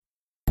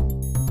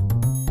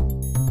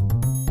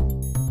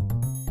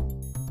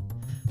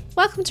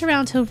Welcome to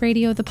Round Hill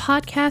Radio, the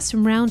podcast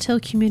from Round Hill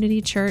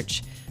Community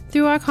Church.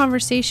 Through our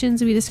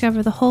conversations, we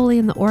discover the holy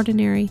and the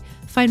ordinary,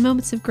 find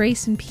moments of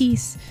grace and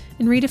peace,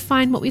 and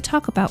redefine what we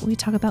talk about when we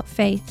talk about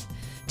faith.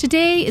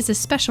 Today is a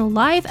special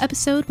live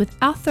episode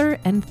with author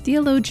and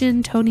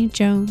theologian Tony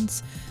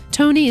Jones.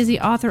 Tony is the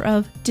author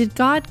of Did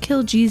God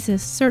Kill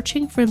Jesus?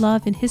 Searching for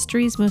Love in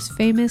History's Most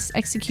Famous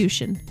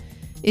Execution,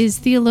 is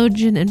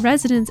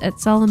theologian-in-residence at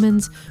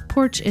Solomon's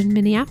Porch in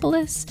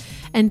Minneapolis,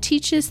 and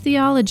teaches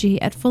theology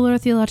at Fuller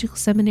Theological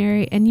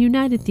Seminary and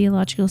United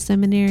Theological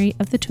Seminary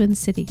of the Twin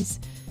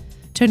Cities.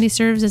 Tony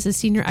serves as a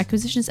senior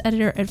acquisitions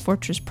editor at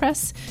Fortress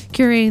Press,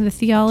 curating the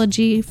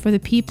Theology for the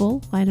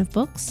People line of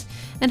books,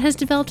 and has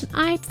developed an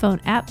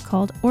iPhone app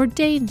called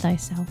Ordain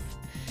Thyself.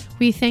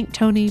 We thank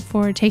Tony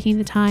for taking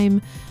the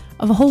time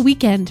of a whole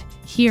weekend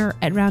here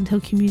at Round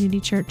Hill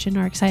Community Church and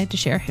are excited to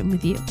share him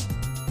with you.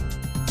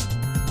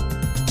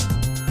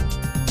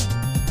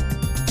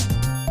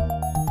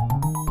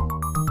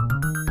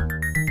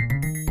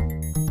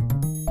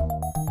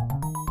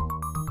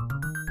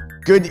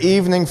 Good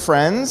evening,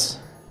 friends.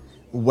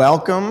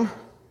 Welcome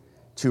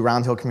to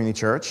Round Hill Community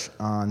Church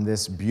on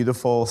this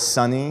beautiful,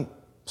 sunny,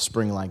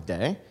 spring-like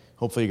day.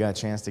 Hopefully you got a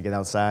chance to get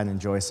outside and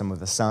enjoy some of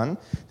the sun.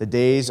 The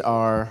days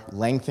are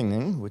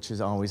lengthening, which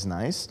is always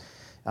nice,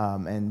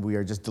 and we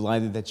are just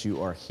delighted that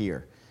you are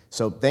here.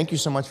 So thank you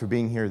so much for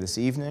being here this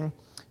evening.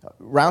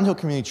 Round Hill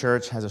Community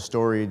Church has a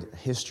storied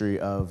history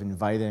of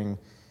inviting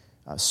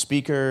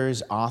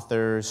speakers,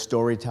 authors,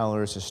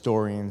 storytellers,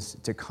 historians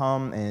to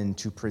come and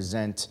to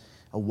present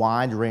a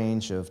wide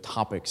range of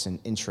topics and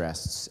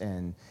interests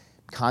and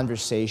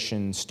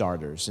conversation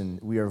starters. And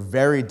we are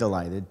very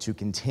delighted to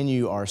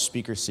continue our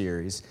speaker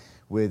series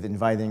with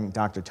inviting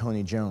Dr.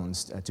 Tony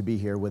Jones to be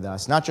here with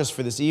us, not just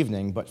for this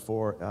evening, but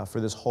for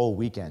this whole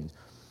weekend.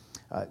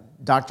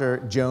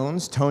 Dr.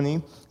 Jones,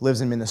 Tony,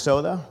 lives in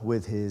Minnesota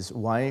with his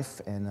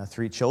wife and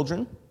 3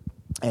 children,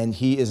 and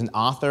he is an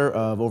author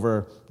of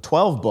over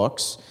 12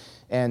 books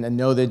and a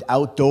noted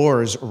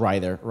outdoors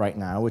writer right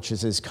now, which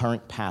is his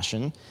current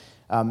passion.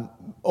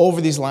 Over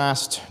these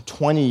last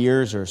 20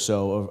 years or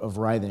so of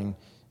writing,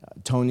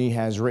 Tony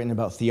has written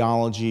about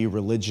theology,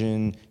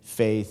 religion,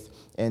 faith,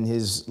 and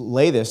his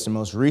latest and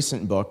most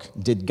recent book,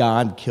 Did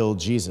God Kill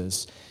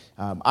Jesus?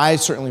 I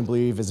certainly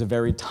believe is a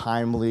very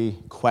timely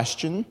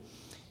question,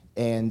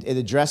 and it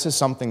addresses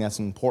something that's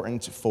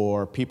important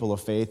for people of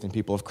faith and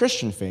people of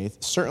Christian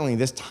faith, certainly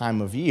this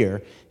time of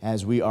year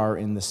as we are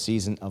in the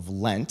season of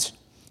Lent,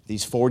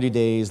 these 40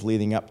 days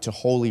leading up to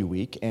Holy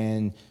Week,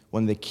 and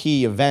one of the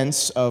key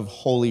events of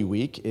Holy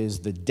Week is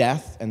the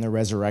death and the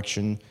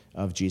resurrection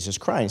of Jesus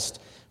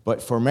Christ.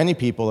 But for many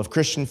people of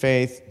Christian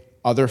faith,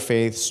 other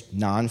faiths,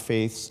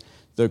 non-faiths,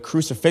 the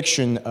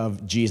crucifixion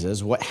of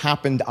Jesus, what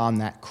happened on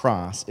that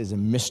cross, is a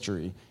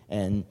mystery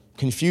and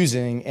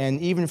confusing, and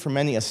even for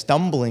many a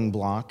stumbling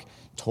block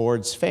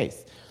towards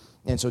faith.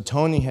 And so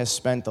Tony has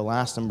spent the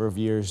last number of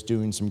years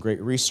doing some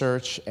great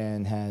research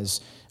and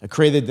has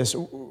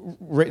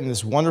written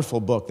this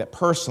wonderful book that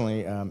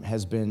personally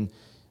has been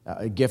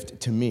a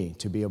gift to me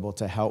to be able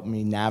to help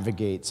me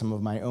navigate some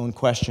of my own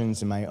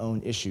questions and my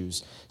own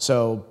issues.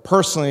 So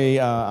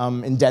personally,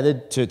 I'm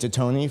indebted to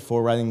Tony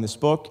for writing this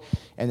book,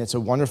 and it's a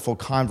wonderful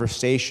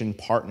conversation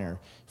partner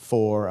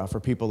for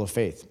people of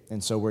faith.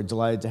 And so we're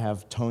delighted to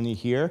have Tony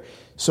here.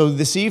 So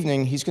this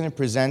evening, he's going to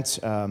present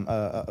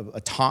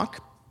a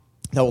talk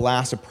that will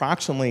last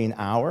approximately an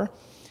hour.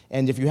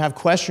 And if you have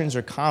questions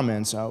or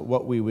comments,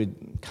 what we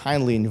would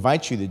kindly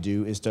invite you to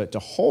do is to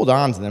hold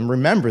on to them,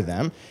 remember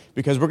them,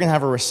 because we're going to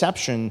have a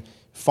reception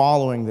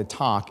following the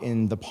talk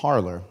in the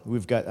parlor.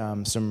 We've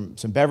got some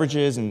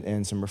beverages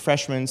and some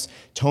refreshments.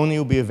 Tony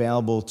will be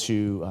available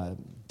to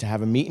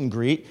have a meet and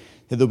greet.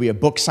 There'll be a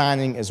book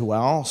signing as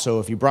well.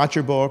 So if you brought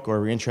your book or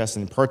are interested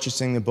in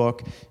purchasing the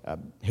book,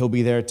 he'll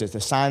be there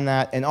to sign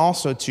that and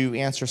also to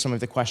answer some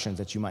of the questions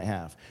that you might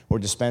have or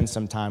to spend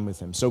some time with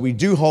him. So we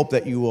do hope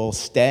that you will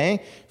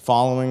stay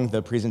following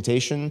the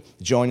presentation,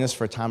 join us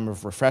for a time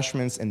of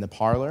refreshments in the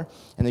parlor.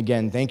 And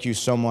again, thank you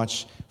so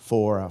much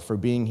for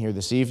being here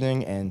this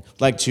evening. And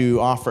I'd like to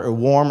offer a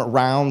warm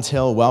Round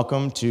Hill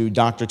welcome to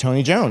Dr.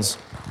 Tony Jones.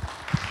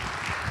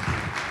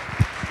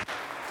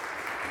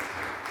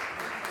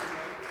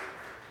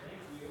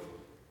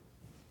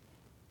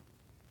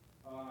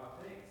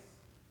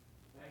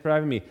 For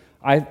having me.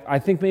 I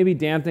think maybe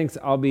Dan thinks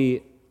I'll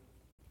be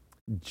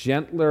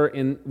gentler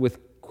with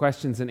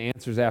questions and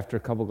answers after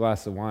a couple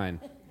glasses of wine.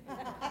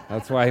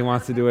 That's why he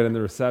wants to do it in the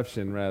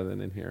reception rather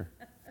than in here.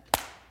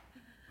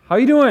 How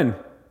you doing?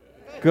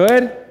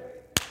 Good?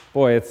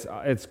 Boy,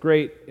 it's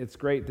great. It's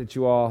great that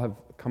you all have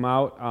come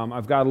out.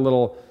 I've got a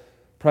little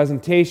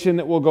presentation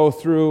that we'll go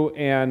through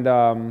and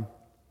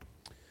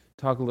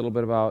talk a little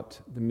bit about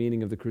the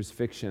meaning of the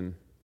crucifixion.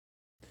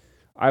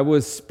 I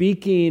was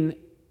speaking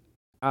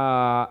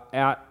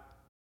at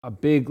a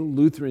big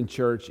Lutheran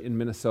church in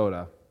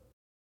Minnesota.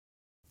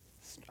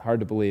 It's hard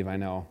to believe, I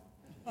know.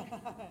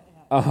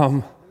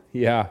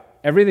 Yeah,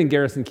 everything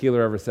Garrison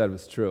Keillor ever said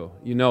was true.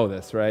 You know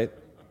this, right?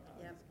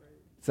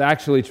 It's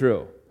actually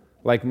true.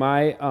 Like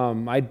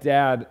my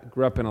dad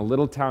grew up in a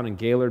little town in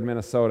Gaylord,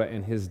 Minnesota,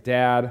 and his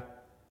dad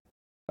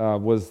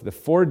was the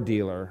Ford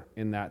dealer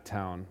in that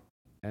town.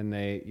 And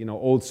they,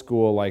 old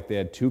school, like they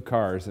had 2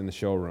 cars in the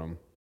showroom.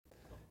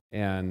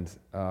 And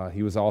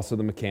he was also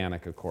the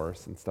mechanic, of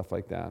course, and stuff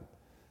like that.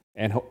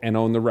 And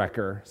owned the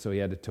wrecker, so he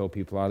had to tow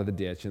people out of the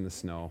ditch in the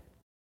snow.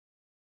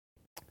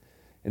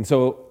 And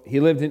so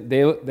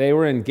they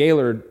were in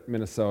Gaylord,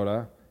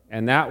 Minnesota,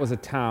 and that was a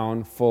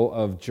town full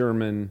of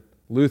German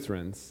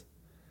Lutherans.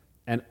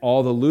 And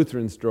all the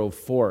Lutherans drove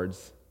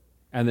Fords.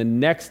 And the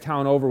next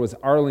town over was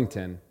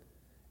Arlington,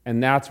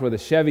 and that's where the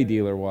Chevy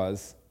dealer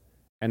was.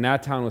 And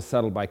that town was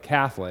settled by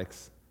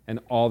Catholics,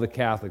 and all the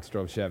Catholics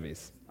drove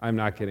Chevys. I'm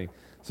not kidding.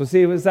 So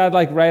see, was that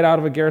like right out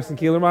of a Garrison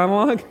Keillor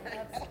monologue?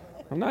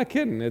 I'm not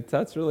kidding.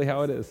 That's really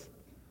how it is.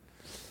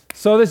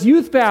 So this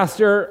youth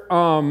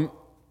pastor,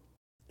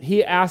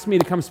 he asked me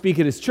to come speak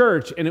at his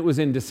church, and it was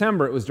in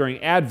December. It was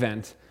during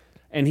Advent.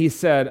 And he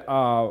said,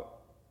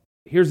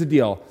 here's the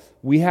deal.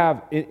 We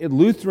have,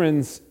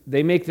 Lutherans,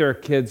 they make their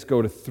kids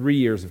go to 3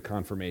 years of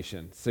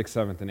confirmation,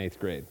 6th, 7th, and 8th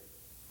grade.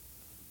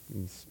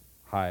 It's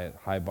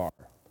high bar.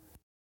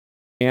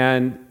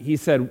 And he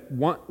said,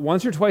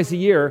 once or twice a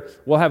year,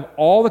 we'll have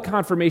all the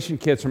confirmation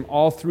kids from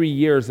all 3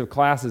 years of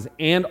classes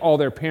and all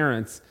their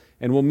parents,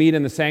 and we'll meet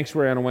in the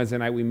sanctuary on a Wednesday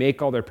night. We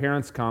make all their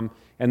parents come,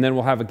 and then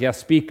we'll have a guest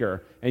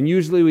speaker. And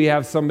usually we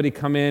have somebody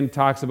come in,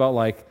 talks about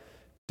like,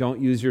 don't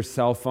use your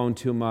cell phone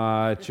too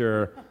much,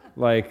 or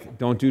like,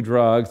 don't do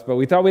drugs. But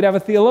we thought we'd have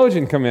a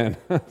theologian come in.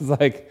 I was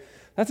like,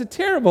 that's a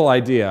terrible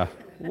idea.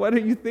 What are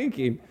you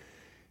thinking?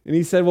 And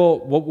he said, well,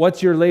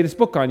 what's your latest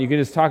book on? You can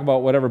just talk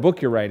about whatever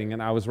book you're writing.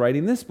 And I was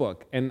writing this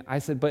book. And I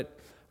said, but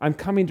I'm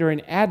coming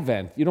during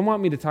Advent. You don't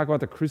want me to talk about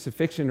the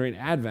crucifixion during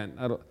Advent.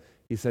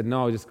 He said,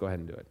 no, just go ahead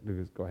and do it.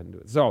 Just go ahead and do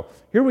it. So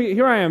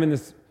here I am in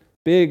this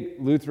big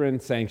Lutheran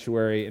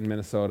sanctuary in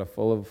Minnesota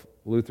full of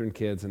Lutheran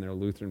kids and their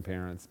Lutheran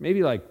parents.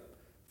 Maybe like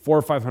 400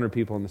 or 500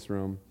 people in this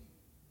room.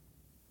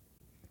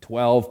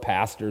 12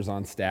 pastors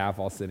on staff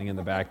all sitting in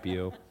the back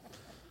pew.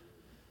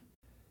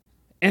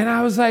 And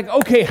I was like,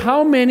 okay,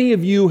 how many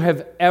of you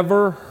have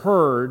ever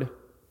heard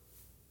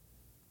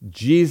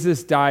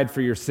Jesus died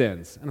for your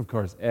sins? And of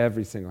course,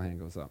 every single hand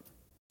goes up.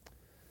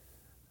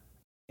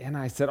 And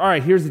I said, all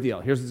right, here's the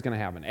deal. Here's what's going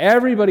to happen.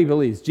 Everybody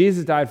believes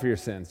Jesus died for your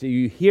sins.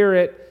 You hear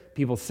it.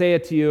 People say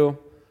it to you.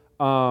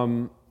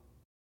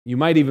 You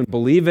might even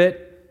believe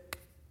it.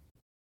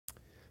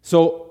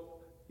 So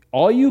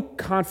all you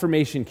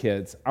confirmation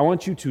kids, I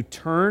want you to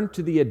turn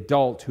to the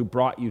adult who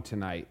brought you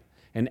tonight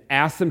and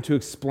ask them to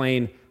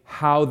explain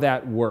how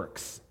that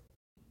works,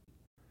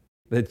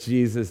 that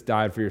Jesus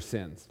died for your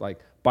sins. Like,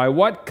 by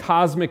what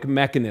cosmic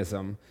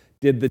mechanism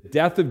did the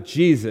death of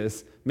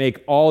Jesus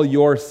make all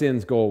your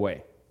sins go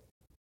away?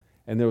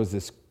 And there was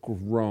this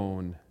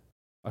groan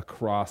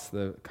across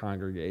the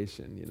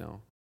congregation,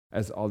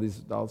 as all these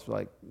adults were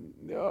like,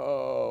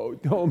 no,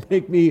 don't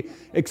make me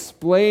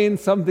explain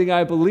something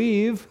I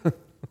believe.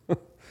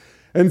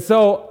 And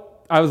so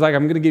I was like,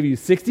 I'm going to give you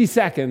 60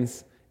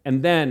 seconds,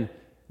 and then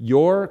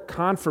your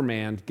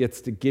confirmand gets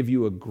to give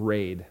you a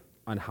grade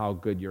on how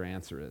good your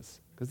answer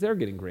is. Because they're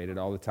getting graded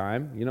all the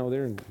time.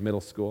 They're in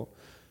middle school.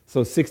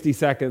 So 60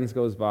 seconds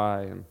goes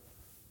by, and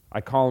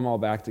I call them all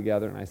back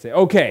together, and I say,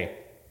 okay,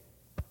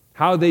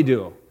 how'd they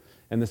do?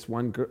 And this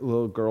one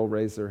little girl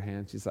raised her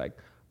hand. She's like,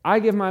 I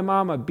give my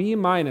mom a B-.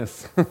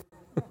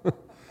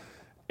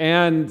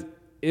 And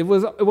it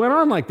went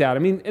on like that.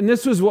 And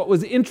this was what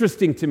was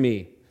interesting to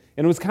me.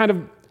 And it was kind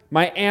of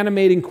my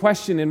animating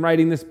question in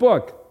writing this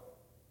book.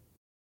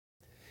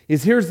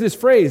 Here's this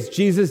phrase,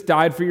 Jesus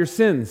died for your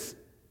sins,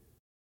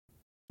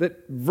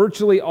 that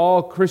virtually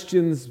all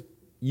Christians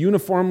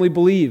uniformly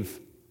believe.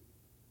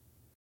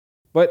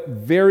 But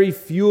very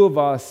few of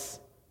us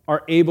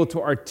are able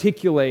to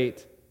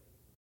articulate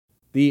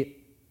the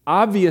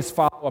obvious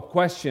follow-up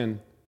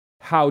question,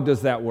 how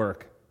does that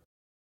work?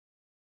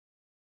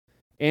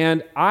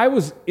 And I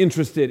was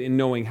interested in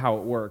knowing how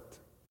it worked.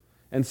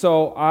 And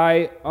so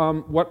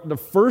the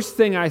first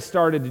thing I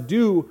started to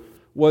do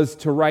was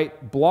to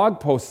write blog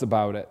posts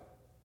about it.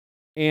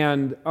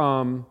 And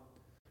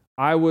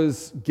I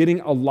was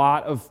getting a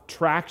lot of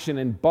traction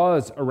and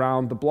buzz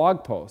around the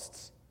blog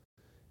posts.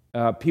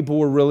 People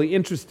were really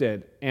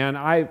interested. And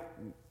I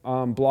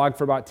blogged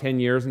for about 10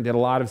 years and did a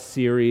lot of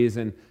series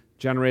and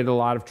generated a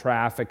lot of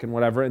traffic and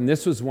whatever. And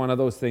this was one of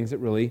those things that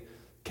really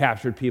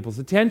captured people's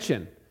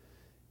attention.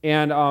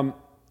 And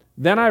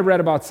then I read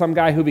about some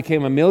guy who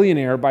became a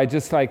millionaire by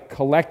just like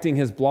collecting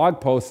his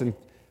blog posts and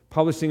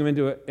publishing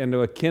them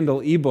into a Kindle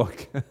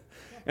ebook.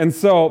 And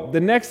so the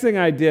next thing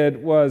I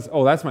did was,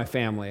 that's my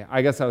family.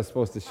 I guess I was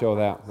supposed to show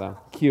that. So,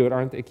 cute,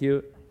 aren't they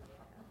cute?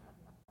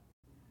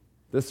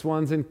 This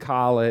one's in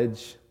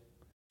college.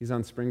 He's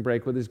on spring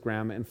break with his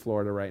grandma in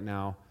Florida right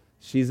now.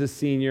 She's a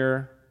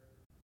senior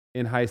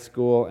in high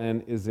school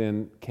and is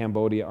in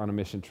Cambodia on a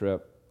mission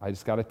trip. I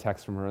just got a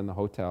text from her in the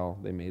hotel.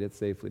 They made it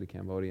safely to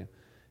Cambodia.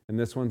 And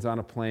this one's on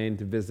a plane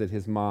to visit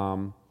his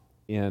mom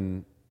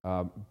in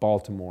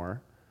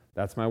Baltimore.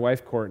 That's my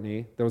wife,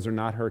 Courtney. Those are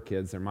not her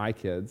kids. They're my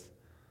kids.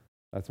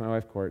 That's my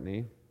wife,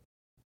 Courtney.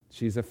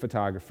 She's a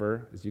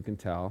photographer, as you can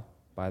tell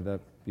by the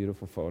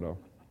beautiful photo.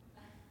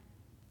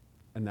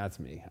 And that's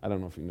me. I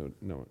don't know if you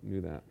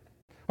knew that.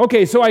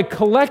 Okay, so I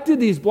collected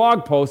these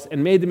blog posts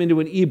and made them into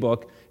an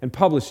ebook and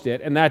published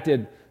it, and that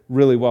did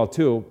really well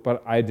too,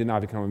 but I did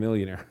not become a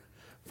millionaire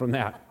from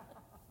that.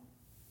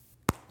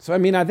 So, I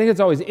think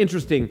it's always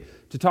interesting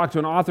to talk to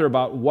an author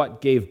about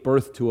what gave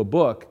birth to a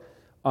book.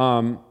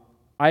 I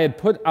had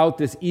put out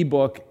this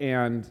ebook,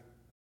 and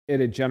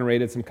it had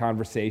generated some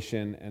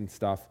conversation and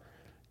stuff.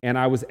 And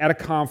I was at a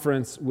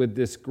conference with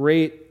this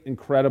great,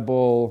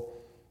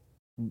 incredible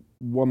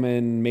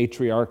woman,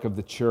 matriarch of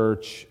the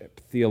church,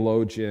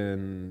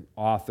 theologian,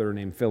 author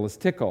named Phyllis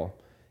Tickle.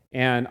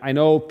 And I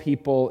know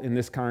people in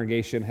this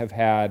congregation have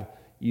had,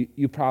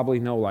 you probably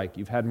know, like,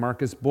 you've had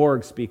Marcus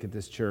Borg speak at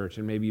this church,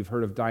 and maybe you've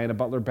heard of Diana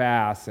Butler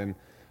Bass and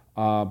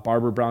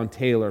Barbara Brown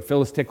Taylor.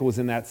 Phyllis Tickle was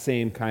in that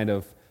same kind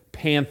of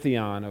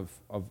pantheon of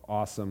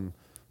awesome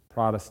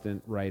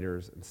Protestant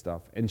writers and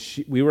stuff. And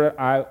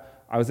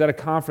I was at a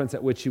conference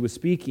at which she was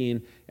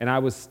speaking, and I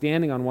was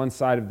standing on one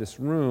side of this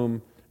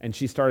room, and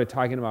she started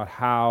talking about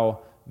how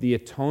the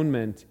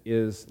atonement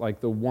is like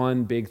the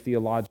one big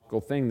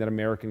theological thing that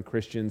American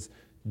Christians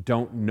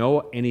don't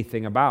know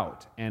anything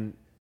about, and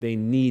they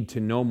need to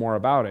know more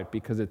about it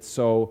because it's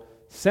so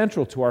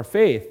central to our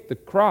faith. The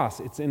cross,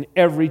 it's in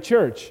every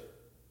church.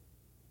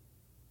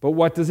 But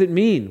what does it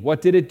mean?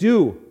 What did it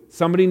do?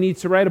 Somebody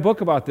needs to write a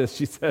book about this,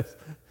 she says.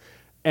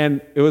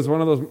 And it was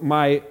one of those,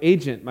 my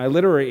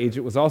literary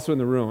agent was also in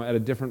the room at a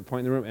different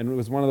point in the room, and it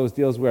was one of those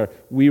deals where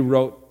we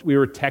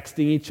were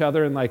texting each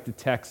other, and like the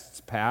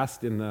texts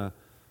passed in the,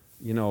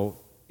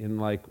 in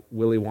like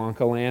Willy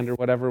Wonka land or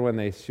whatever, when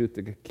they shoot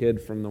the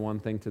kid from the one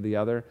thing to the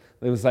other.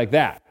 It was like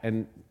that.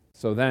 And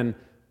so then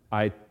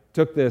I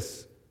took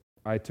these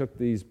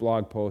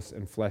blog posts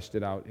and fleshed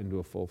it out into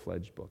a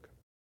full-fledged book.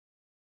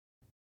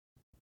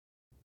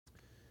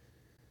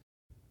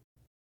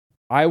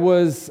 I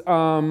was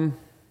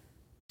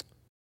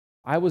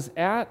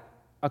at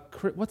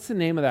what's the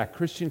name of that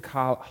Christian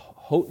college?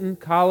 Houghton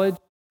College?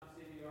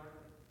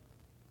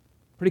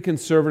 Pretty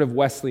conservative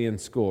Wesleyan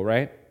school,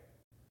 right?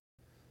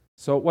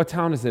 So what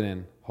town is it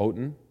in?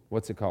 Houghton?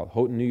 What's it called?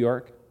 Houghton, New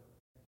York?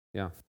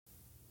 Yeah.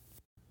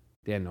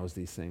 Dan knows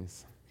these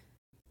things.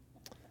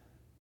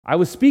 I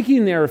was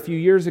speaking there a few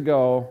years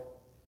ago,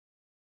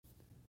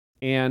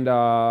 and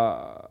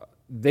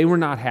they were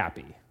not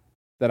happy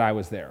that I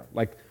was there.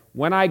 Like,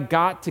 when I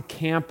got to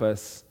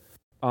campus,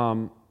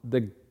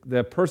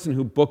 the person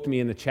who booked me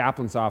in the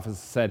chaplain's office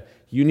said,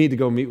 "You need to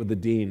go meet with the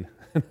dean."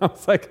 And I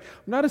was like,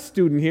 "I'm not a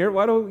student here.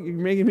 Why don't you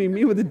making me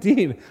meet with the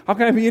dean? How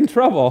can I be in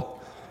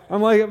trouble?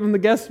 I'm the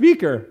guest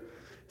speaker."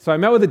 So I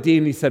met with the dean,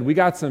 and he said, "We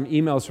got some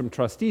emails from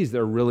trustees.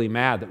 They're really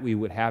mad that we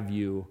would have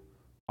you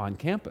on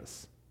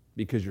campus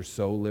because you're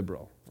so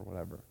liberal," or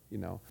whatever,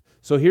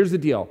 So here's the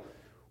deal.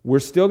 We're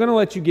still going to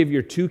let you give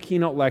your 2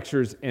 keynote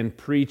lectures and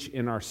preach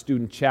in our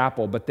student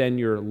chapel, but then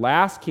your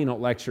last keynote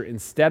lecture,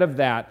 instead of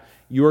that,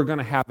 you are going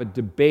to have a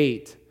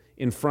debate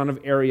in front of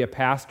area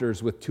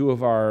pastors with 2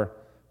 of our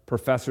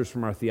professors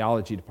from our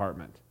theology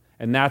department.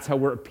 And that's how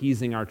we're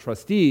appeasing our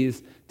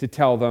trustees, to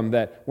tell them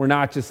that we're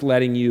not just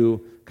letting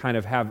you kind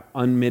of have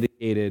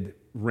unmitigated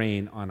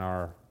reign on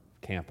our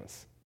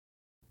campus.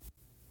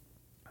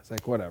 I was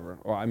like, whatever.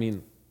 Well,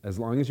 as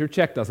long as your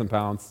check doesn't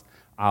bounce,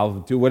 I'll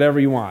do whatever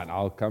you want.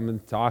 I'll come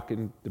and talk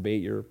and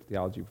debate your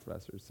theology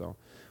professors. So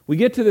we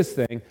get to this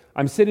thing.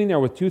 I'm sitting there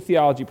with 2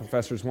 theology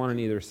professors, one on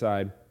either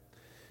side.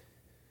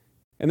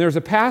 And there's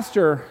a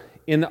pastor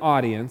in the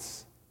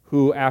audience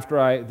who,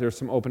 there's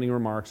some opening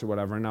remarks or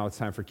whatever, and now it's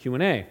time for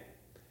Q&A.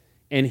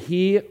 And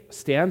he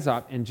stands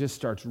up and just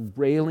starts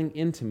railing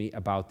into me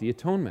about the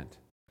atonement.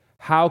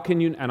 How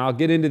can you, and I'll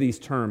get into these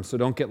terms, so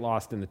don't get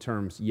lost in the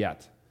terms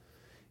yet.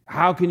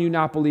 How can you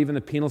not believe in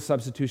the penal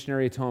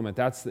substitutionary atonement?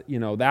 That's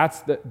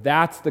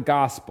the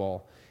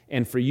gospel.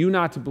 And for you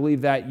not to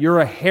believe that, you're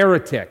a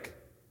heretic,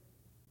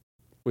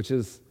 which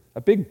is a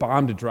big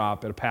bomb to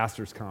drop at a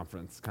pastor's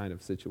conference kind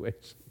of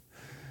situation.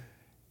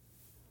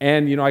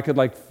 And, I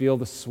could feel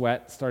the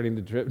sweat starting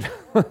to drip.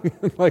 How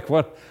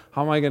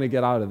am I going to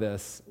get out of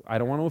this? I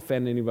don't want to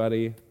offend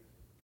anybody.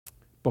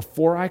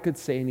 Before I could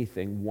say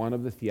anything, one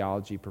of the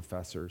theology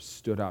professors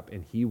stood up,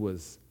 and he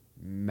was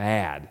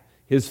mad.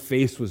 His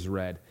face was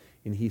red,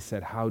 and he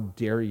said, "How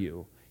dare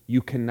you?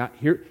 You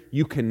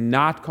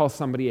cannot call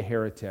somebody a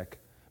heretic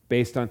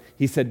based on,"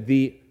 he said,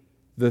 the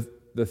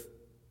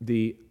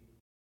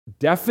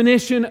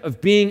definition of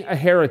being a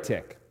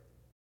heretic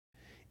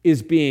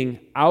is being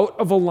out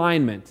of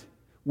alignment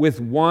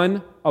with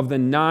one of the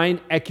 9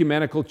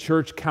 ecumenical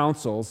church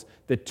councils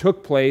that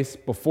took place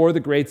before the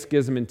Great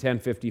Schism in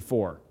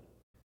 1054.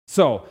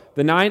 So,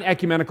 the 9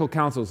 ecumenical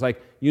councils, the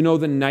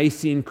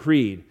Nicene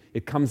Creed,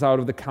 it comes out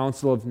of the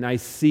Council of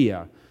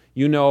Nicaea.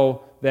 You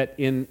know that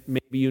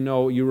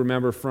you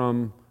remember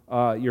from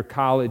your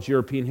college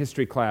European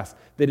history class,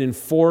 that in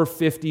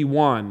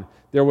 451,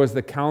 there was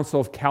the Council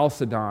of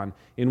Chalcedon,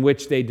 in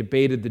which they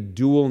debated the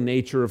dual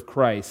nature of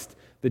Christ,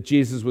 that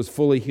Jesus was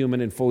fully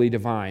human and fully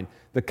divine.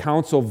 The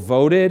council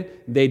voted,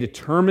 they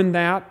determined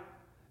that,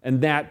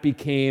 and that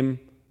became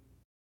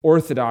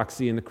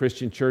orthodoxy in the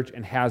Christian church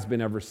and has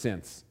been ever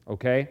since,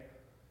 okay?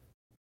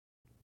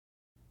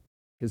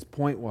 His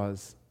point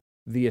was,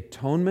 the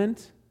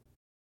atonement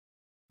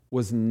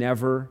was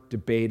never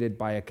debated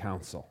by a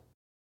council.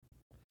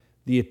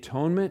 The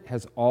atonement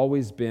has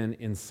always been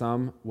in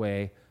some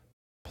way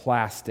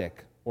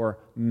plastic or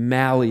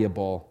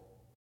malleable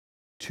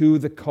to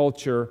the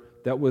culture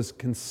that was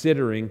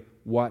considering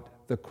what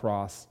the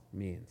cross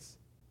means.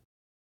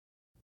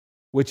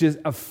 Which is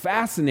a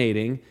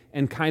fascinating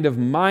and kind of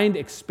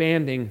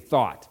mind-expanding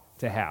thought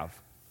to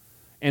have.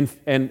 And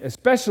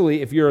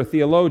especially if you're a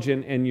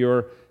theologian and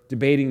you're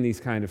debating these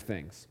kind of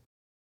things.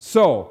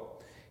 So,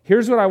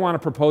 here's what I want to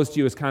propose to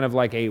you as kind of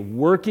like a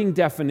working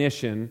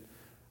definition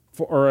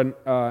or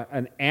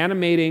an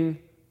animating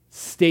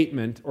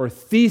statement or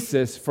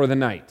thesis for the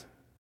night.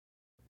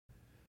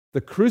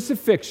 The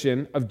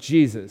crucifixion of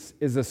Jesus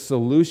is a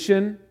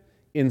solution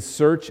in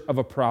search of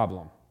a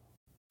problem.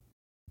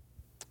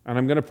 And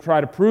I'm going to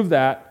try to prove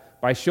that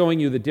by showing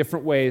you the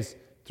different ways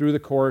through the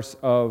course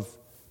of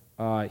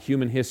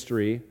human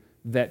history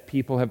that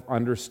people have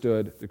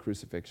understood the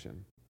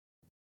crucifixion.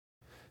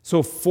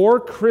 So for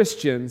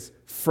Christians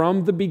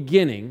from the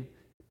beginning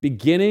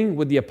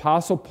with the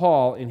Apostle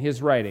Paul in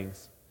his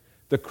writings,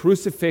 the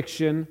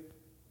crucifixion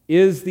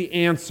is the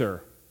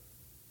answer.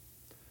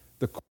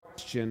 The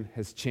question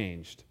has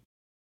changed.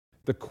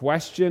 The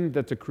question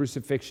that the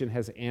crucifixion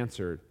has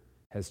answered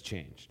has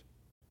changed.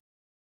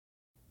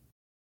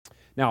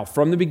 Now,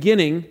 from the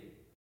beginning,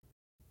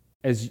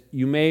 as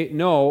you may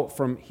know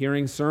from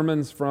hearing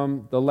sermons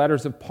from the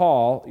letters of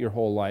Paul your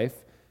whole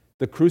life,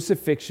 the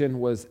crucifixion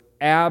was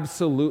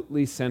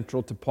absolutely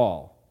central to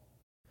Paul.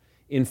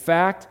 In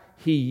fact,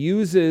 he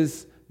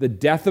uses the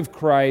death of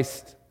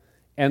Christ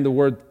and the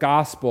word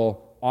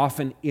gospel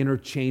often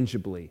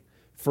interchangeably.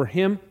 For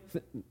him,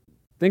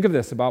 think of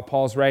this about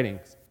Paul's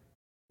writings.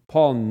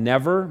 Paul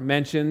never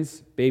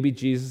mentions baby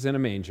Jesus in a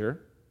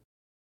manger.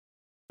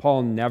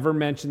 Paul never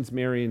mentions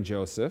Mary and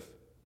Joseph.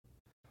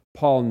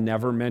 Paul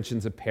never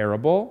mentions a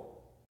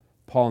parable.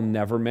 Paul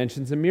never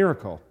mentions a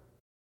miracle.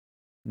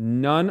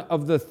 None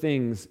of the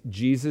things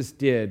Jesus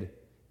did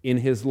in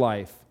his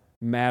life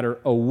matter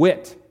a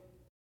whit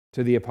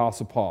to the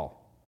Apostle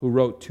Paul, who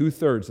wrote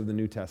 2/3 of the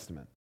New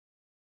Testament.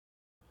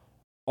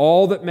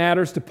 All that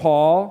matters to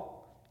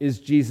Paul is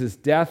Jesus'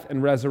 death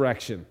and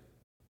resurrection.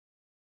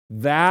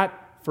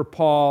 That, for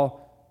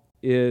Paul,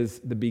 is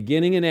the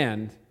beginning and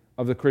end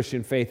of the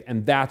Christian faith,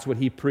 and that's what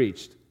he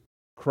preached.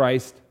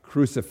 Christ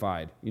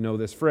crucified. You know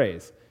this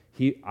phrase.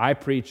 I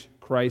preach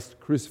Christ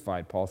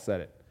crucified. Paul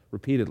said it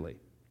repeatedly.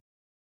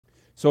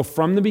 So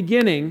from the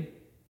beginning,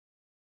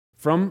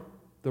 from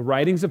the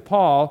writings of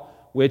Paul,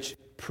 which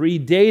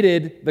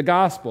predated the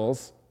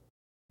Gospels,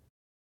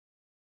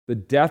 the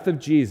death of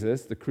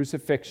Jesus, the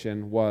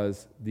crucifixion,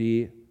 was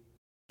the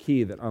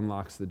key that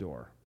unlocks the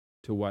door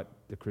to what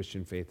the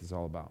Christian faith is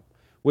all about.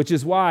 Which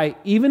is why,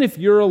 even if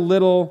you're a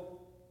little...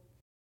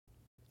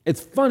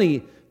 It's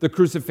funny, the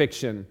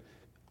crucifixion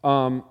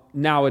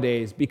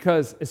nowadays,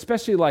 because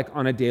especially like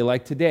on a day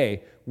like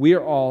today, we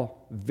are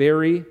all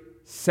very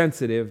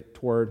sensitive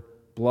toward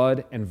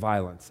blood and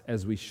violence,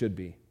 as we should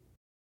be.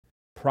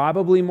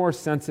 Probably more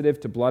sensitive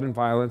to blood and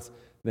violence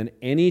than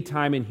any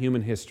time in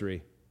human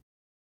history.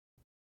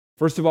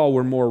 First of all,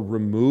 we're more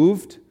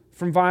removed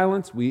from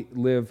violence. We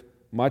live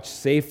much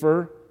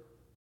safer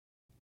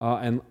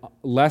and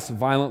less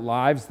violent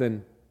lives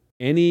than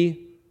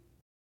any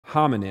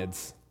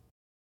hominids,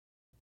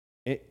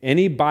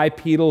 any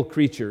bipedal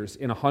creatures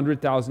in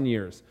 100,000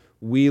 years.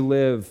 We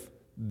live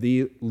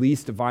the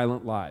least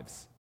violent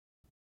lives.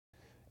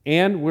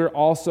 And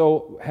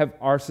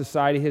our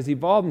society has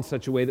evolved in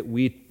such a way that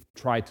we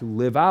try to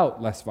live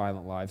out less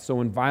violent lives. So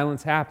when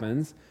violence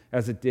happens,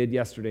 as it did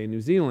yesterday in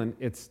New Zealand,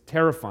 it's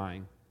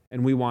terrifying,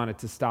 and we want it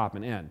to stop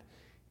and end.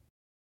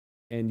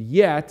 And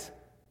yet,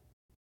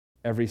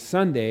 every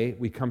Sunday,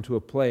 we come to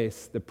a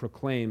place that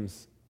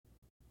proclaims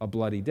a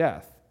bloody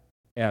death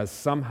as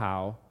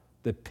somehow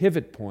the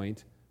pivot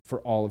point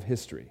for all of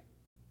history.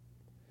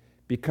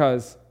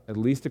 Because, at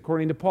least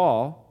according to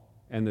Paul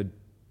and the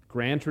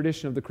grand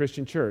tradition of the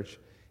Christian church,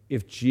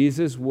 if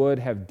Jesus would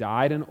have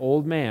died an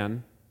old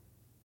man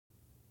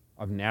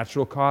of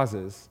natural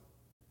causes,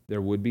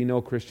 there would be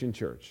no Christian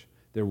church.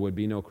 There would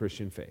be no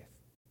Christian faith.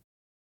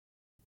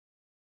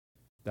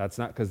 That's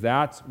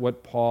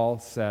what Paul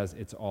says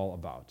it's all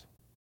about.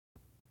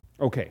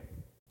 Okay,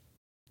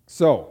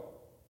 so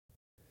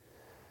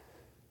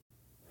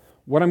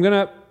what I'm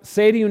going to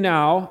say to you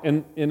now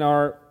in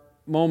our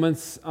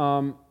moments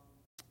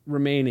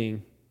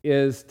remaining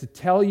is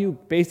to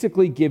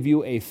basically give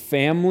you a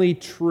family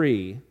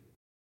tree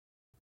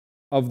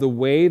of the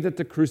way that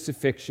the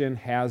crucifixion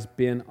has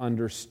been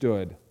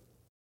understood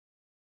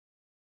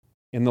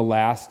in the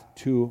last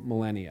 2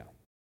 millennia.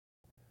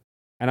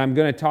 And I'm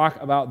going to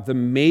talk about the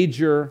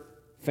major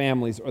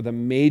families or the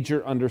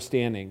major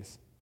understandings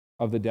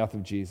of the death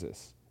of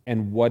Jesus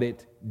and what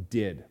it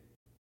did.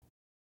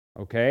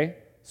 Okay?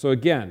 So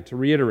again, to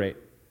reiterate,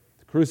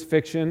 the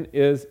crucifixion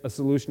is a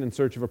solution in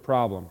search of a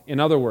problem. In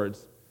other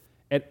words,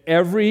 at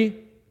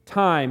every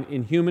time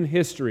in human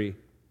history,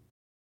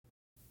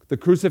 the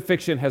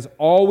crucifixion has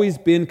always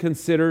been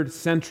considered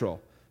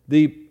central,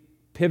 the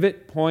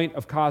pivot point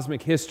of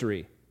cosmic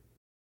history.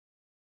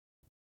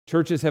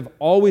 Churches have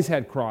always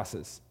had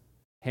crosses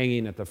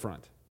hanging at the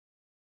front.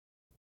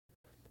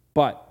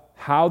 But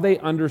how they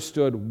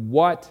understood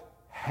what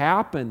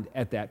happened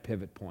at that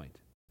pivot point,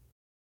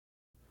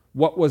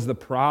 what was the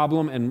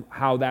problem and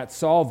how that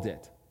solved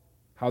it,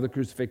 how the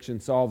crucifixion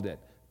solved it,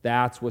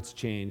 that's what's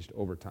changed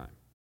over time.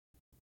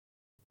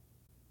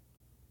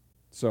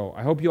 So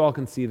I hope you all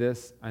can see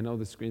this. I know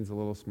the screen's a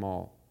little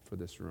small for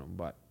this room,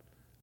 but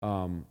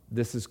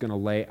this is going to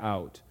lay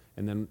out,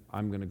 and then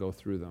I'm going to go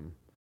through them,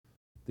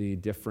 the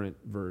different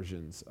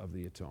versions of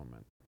the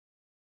atonement.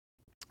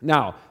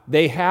 Now,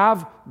 they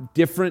have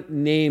different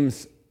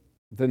names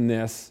than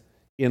this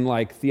in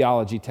like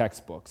theology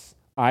textbooks.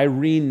 I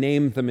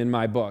renamed them in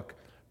my book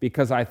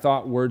because I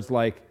thought words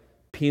like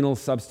penal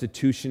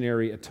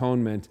substitutionary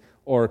atonement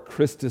or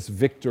Christus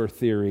Victor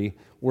theory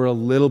were a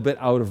little bit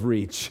out of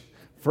reach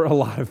for a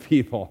lot of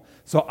people.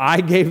 So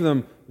I gave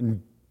them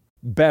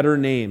better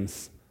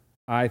names.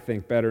 I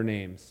think better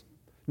names.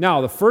 Now,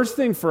 the first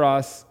thing for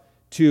us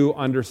to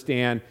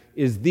understand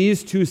is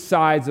these two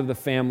sides of the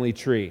family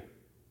tree.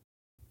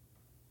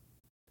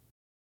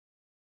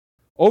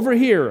 Over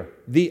here,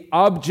 the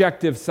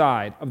objective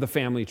side of the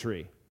family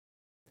tree.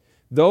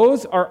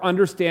 Those are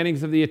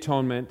understandings of the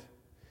atonement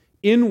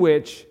in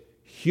which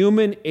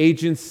human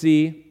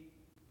agency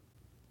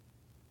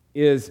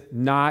is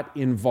not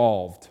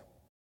involved.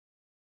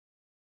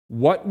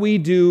 What we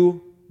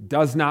do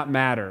does not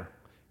matter.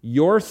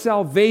 Your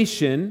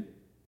salvation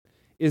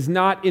is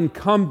not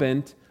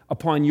incumbent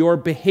upon your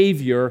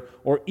behavior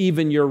or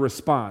even your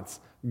response.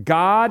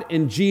 God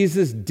and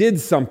Jesus did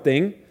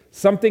something.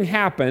 Something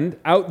happened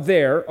out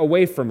there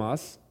away from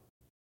us,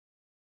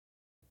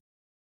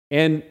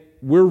 and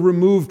we're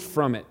removed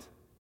from it.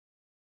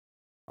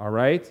 All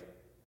right?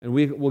 And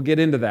we'll get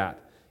into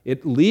that.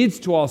 It leads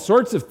to all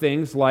sorts of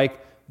things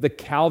like the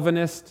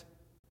Calvinist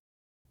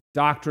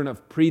doctrine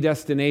of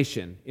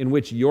predestination, in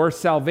which your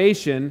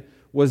salvation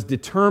was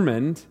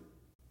determined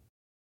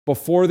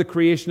before the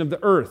creation of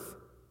the earth.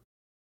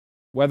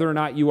 Whether or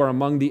not you are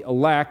among the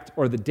elect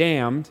or the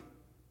damned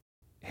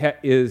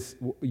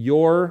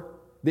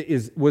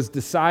was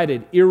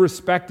decided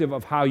irrespective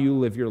of how you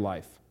live your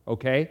life,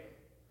 okay?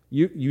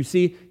 You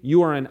see,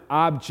 you are an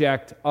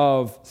object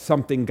of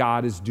something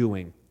God is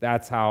doing.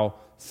 That's how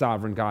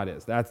sovereign God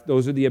is.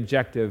 Those are the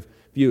objective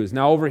views.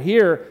 Now over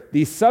here,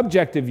 these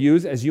subjective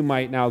views, as you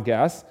might now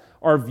guess,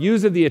 are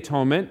views of the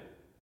atonement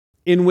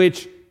in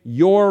which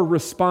your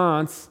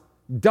response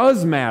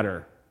does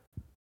matter.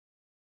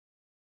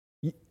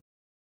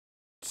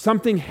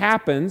 Something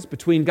happens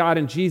between God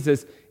and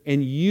Jesus,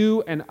 and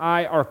you and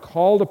I are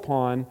called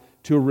upon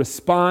to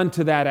respond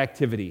to that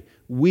activity.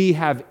 We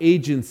have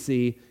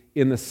agency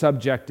in the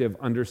subjective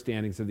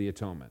understandings of the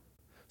atonement.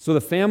 So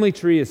the family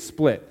tree is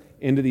split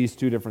into these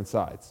two different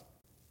sides.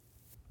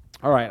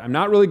 All right, I'm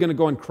not really going to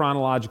go in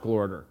chronological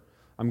order.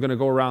 I'm going to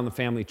go around the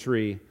family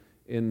tree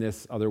in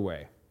this other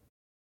way.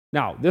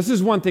 Now, this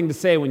is one thing to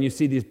say when you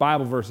see these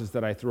Bible verses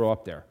that I throw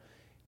up there.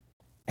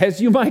 As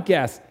you might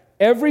guess,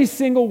 every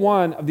single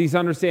one of these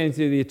understandings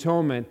of the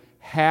atonement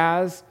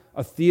has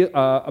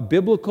a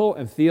biblical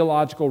and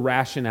theological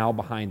rationale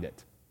behind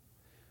it.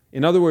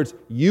 In other words,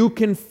 you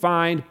can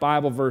find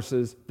Bible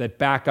verses that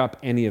back up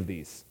any of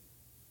these,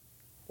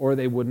 or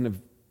they wouldn't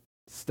have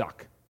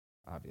stuck,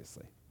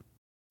 obviously.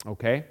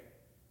 Okay?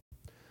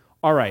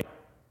 All right.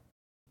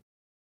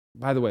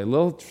 By the way, a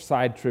little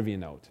side trivia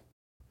note.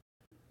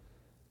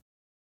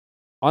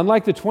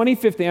 Unlike the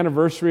 25th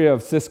anniversary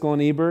of Siskel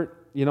and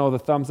Ebert, you know, the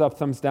thumbs up,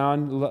 thumbs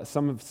down,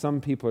 some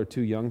people are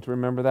too young to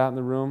remember that in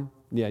the room.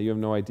 Yeah, you have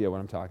no idea what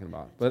I'm talking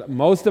about. But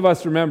most of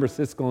us remember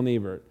Siskel and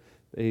Ebert.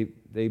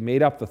 They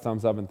made up the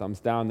thumbs up and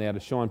thumbs down. They had a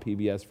show on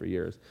PBS for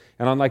years.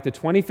 And on like the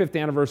 25th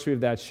anniversary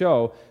of that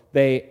show,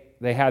 they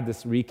had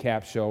this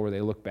recap show where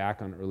they look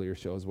back on earlier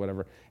shows,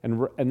 whatever.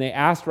 And they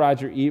asked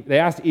they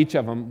asked each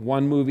of them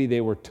one movie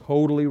they were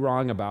totally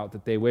wrong about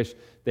that they wish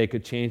they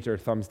could change their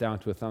thumbs down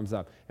to a thumbs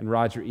up. And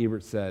Roger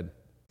Ebert said,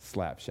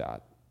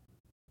 Slapshot.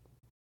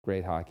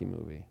 Great hockey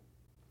movie.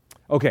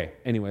 Okay,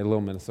 anyway, a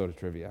little Minnesota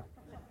trivia.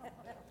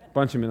 A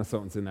bunch of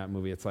Minnesotans in that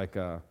movie. It's like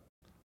a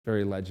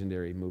very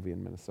legendary movie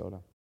in Minnesota.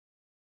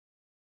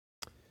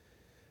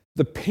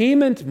 The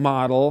payment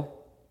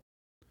model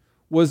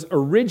was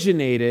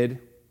originated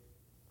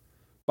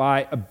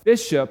by a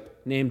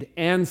bishop named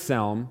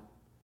Anselm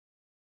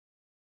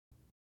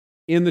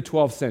in the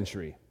 12th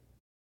century.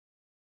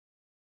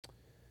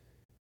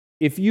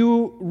 If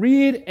you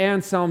read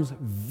Anselm's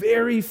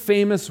very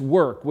famous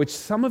work, which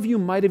some of you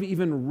might have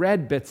even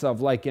read bits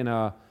of, like in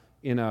a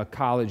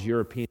college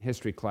European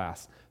history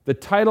class, the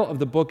title of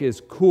the book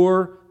is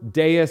Cur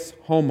Deus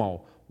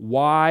Homo,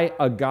 Why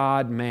a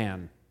God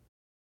Man.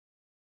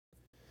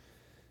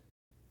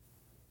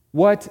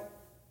 What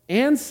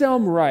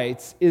Anselm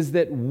writes is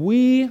that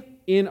we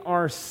in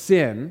our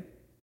sin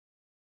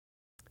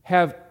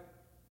have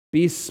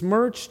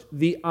besmirched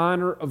the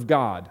honor of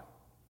God.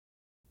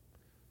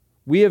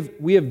 We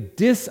have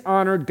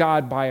dishonored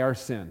God by our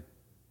sin.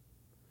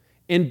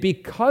 And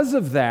because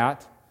of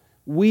that,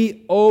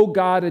 we owe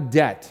God a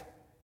debt.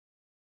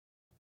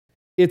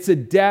 It's a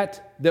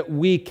debt that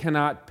we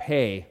cannot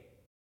pay.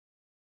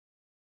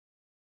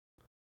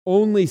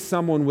 Only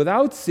someone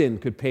without sin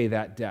could pay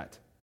that debt.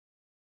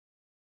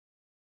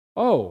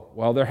 Oh,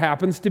 well, there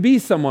happens to be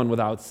someone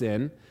without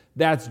sin.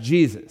 That's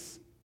Jesus.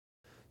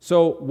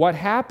 So what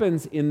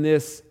happens in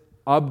this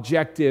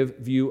objective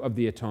view of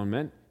the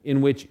atonement,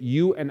 in which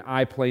you and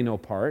I play no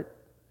part,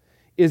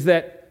 is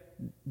that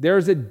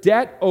there's a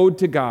debt owed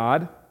to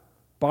God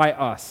by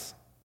us.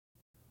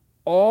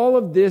 All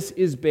of this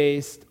is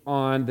based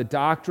on the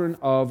doctrine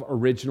of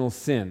original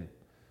sin,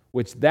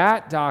 which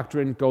that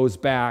doctrine goes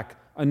back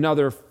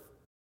another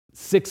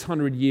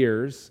 600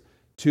 years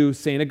to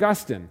St.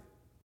 Augustine,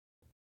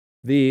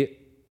 the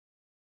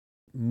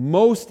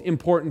most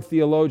important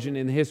theologian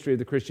in the history of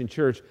the Christian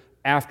church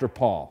after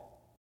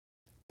Paul.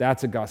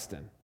 That's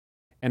Augustine.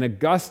 And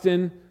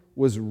Augustine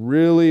was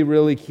really,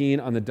 really keen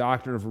on the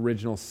doctrine of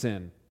original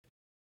sin.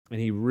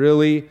 And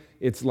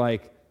it's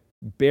like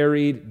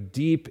buried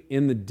deep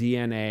in the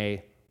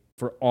DNA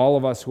for all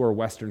of us who are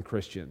Western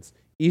Christians.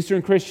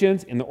 Eastern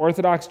Christians in the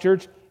Orthodox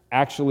Church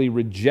actually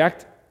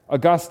reject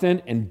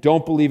Augustine and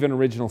don't believe in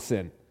original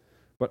sin.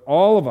 But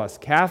all of us,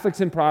 Catholics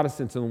and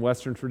Protestants in the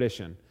Western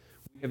tradition,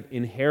 we have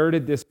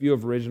inherited this view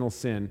of original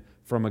sin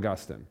from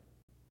Augustine.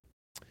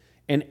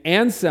 And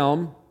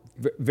Anselm,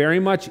 very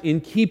much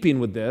in keeping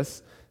with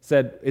this,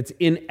 said it's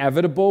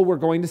inevitable we're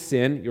going to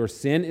sin. Your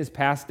sin is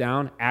passed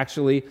down.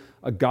 Actually,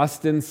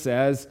 Augustine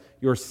says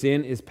your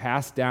sin is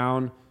passed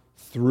down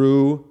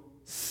through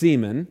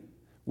semen,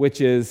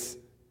 which is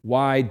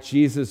why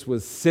Jesus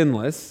was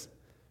sinless,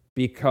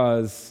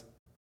 because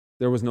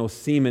there was no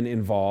semen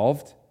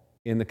involved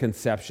in the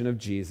conception of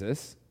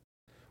Jesus,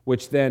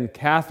 which then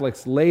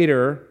Catholics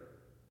later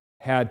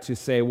had to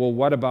say, well,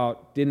 what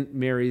about, didn't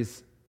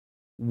Mary's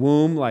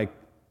womb,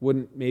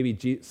 wouldn't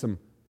maybe some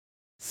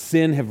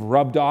sin have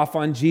rubbed off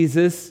on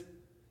Jesus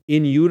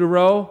in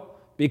utero?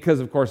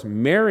 Because, of course,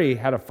 Mary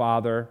had a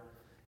father,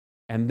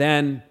 and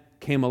then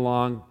came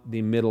along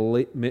the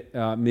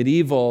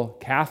medieval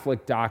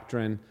Catholic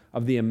doctrine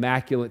of the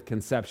Immaculate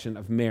Conception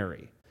of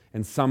Mary.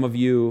 And some of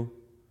you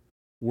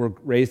were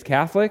raised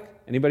Catholic.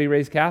 Anybody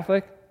raised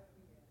Catholic?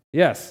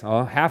 Yes,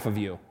 half of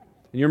you.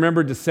 And you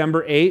remember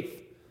December 8th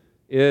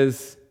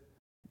is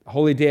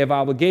Holy Day of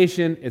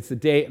Obligation. It's the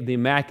day of the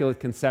Immaculate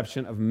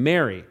Conception of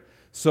Mary.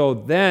 So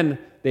then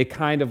they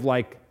kind of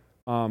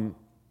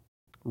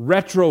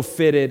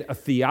retrofitted a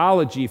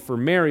theology for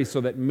Mary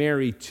so that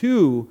Mary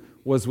too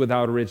was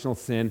without original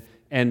sin,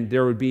 and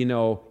there would be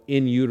no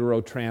in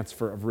utero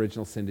transfer of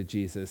original sin to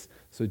Jesus,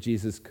 so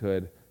Jesus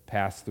could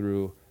pass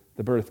through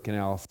the birth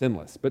canal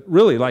sinless. But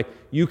really,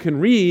 you can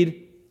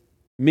read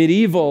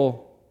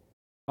medieval,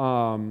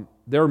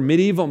 there are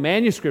medieval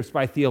manuscripts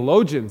by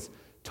theologians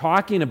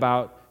talking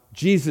about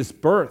Jesus'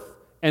 birth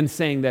and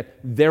saying that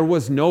there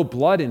was no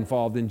blood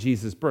involved in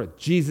Jesus' birth.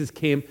 Jesus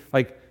came,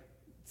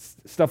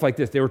 stuff like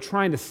this. They were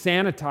trying to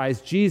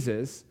sanitize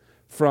Jesus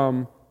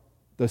from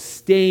the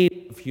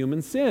stain of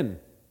human sin.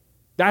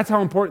 That's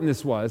how important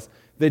this was,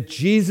 that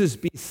Jesus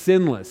be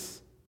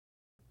sinless.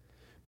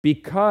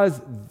 Because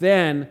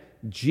then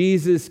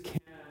Jesus can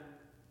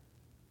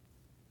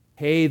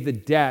pay the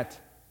debt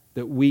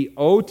that we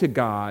owe to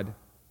God,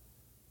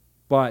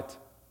 but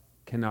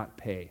cannot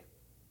pay.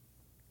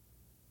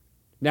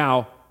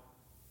 Now,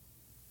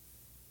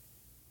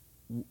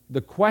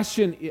 the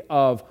question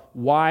of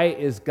why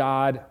is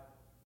God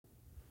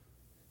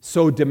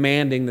so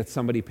demanding that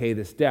somebody pay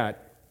this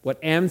debt, what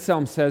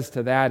Anselm says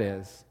to that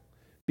is,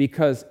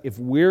 because if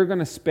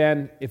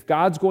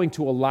God's going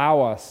to allow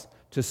us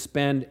to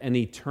spend an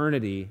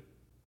eternity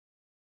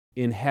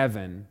in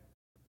heaven,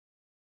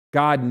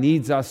 God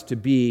needs us to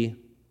be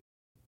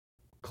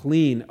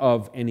clean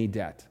of any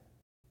debt.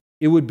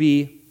 It would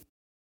be,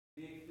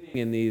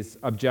 in these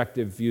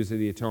objective views of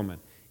the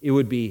atonement, it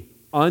would be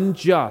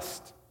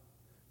unjust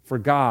for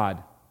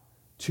God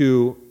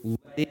to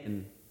let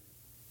in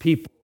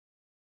people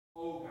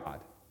who owe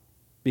God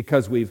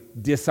because we've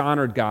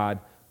dishonored God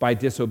by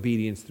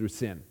disobedience through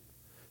sin.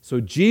 So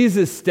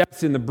Jesus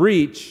steps in the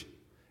breach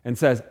and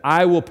says,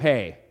 I will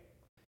pay.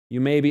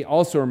 You maybe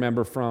also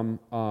remember from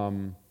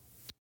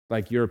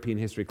European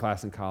history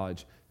class in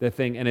college, the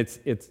thing, and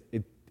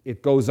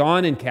it goes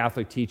on in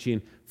Catholic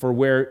teaching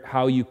for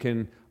how you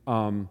can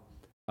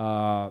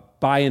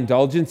buy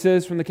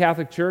indulgences from the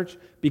Catholic Church,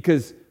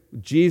 because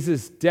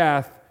Jesus'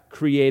 death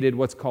created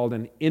what's called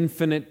an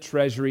infinite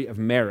treasury of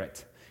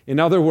merit. In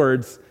other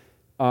words,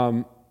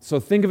 so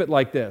think of it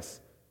like this.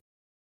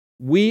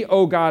 We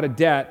owe God a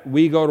debt.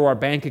 We go to our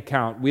bank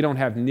account. We don't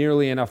have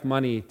nearly enough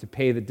money to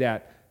pay the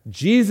debt.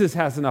 Jesus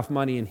has enough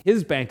money in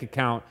his bank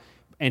account,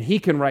 and he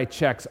can write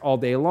checks all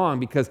day long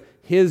because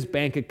his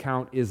bank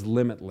account is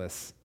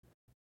limitless.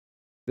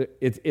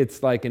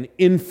 It's like an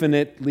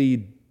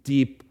infinitely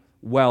deep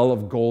well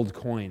of gold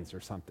coins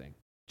or something.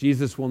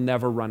 Jesus will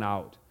never run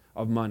out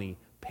of money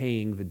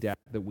paying the debt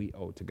that we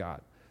owe to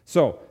God.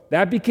 So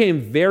that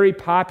became very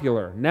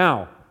popular.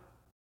 Now,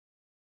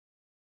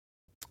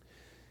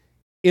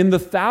 in the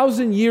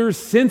 1,000 years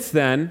since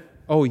then,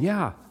 oh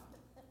yeah,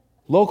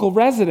 local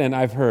resident,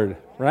 I've heard,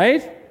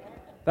 right?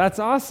 That's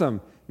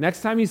awesome.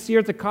 Next time you see her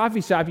at the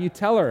coffee shop, you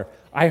tell her,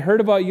 I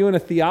heard about you in a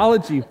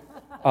theology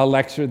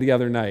lecture the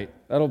other night.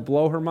 That'll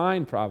blow her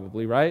mind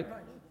probably, right?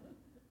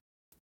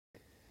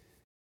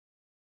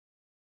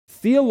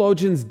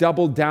 Theologians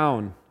doubled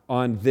down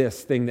on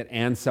this thing that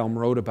Anselm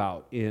wrote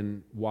about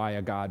in Why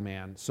a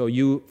God-Man. So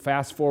you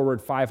fast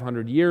forward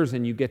 500 years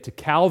and you get to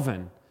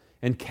Calvin.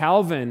 And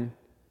Calvin,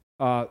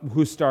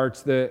 who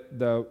starts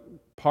the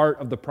part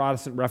of the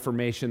Protestant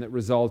Reformation that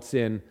results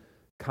in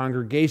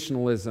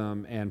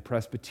Congregationalism and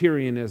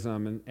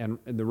Presbyterianism and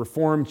the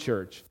Reformed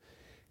Church.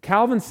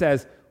 Calvin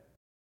says,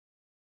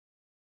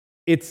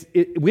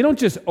 we don't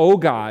just owe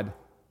God,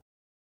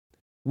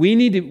 we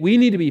need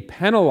to be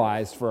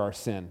penalized for our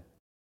sin.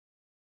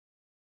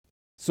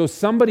 So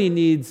somebody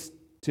needs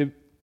to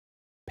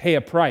pay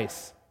a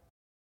price.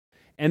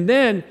 And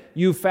then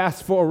you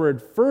fast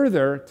forward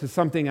further to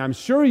something I'm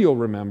sure you'll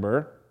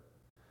remember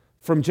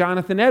from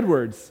Jonathan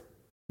Edwards.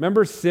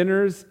 Remember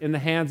Sinners in the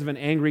Hands of an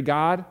Angry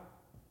God?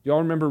 You all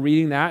remember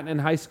reading that in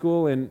high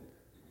school in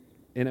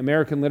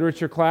American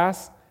literature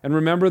class? And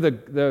remember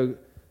the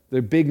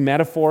big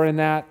metaphor in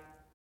that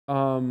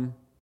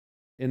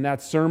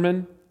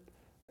sermon?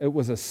 It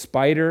was a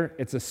spider.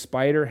 It's a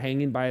spider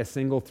hanging by a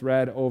single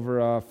thread over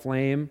a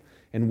flame,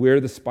 and we're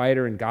the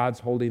spider, and God's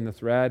holding the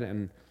thread.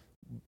 And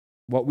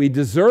what we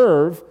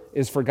deserve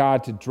is for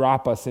God to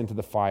drop us into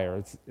the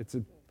fire. It's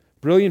a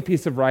brilliant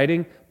piece of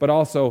writing, but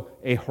also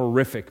a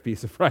horrific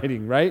piece of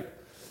writing, right?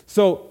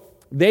 So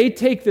they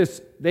take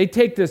this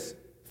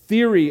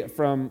theory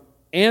from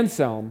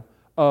Anselm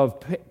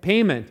of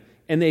payment,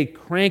 and they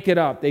crank it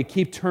up. They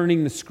keep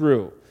turning the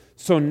screw.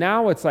 So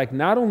now it's like,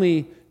 not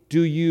only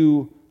do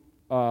you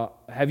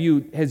have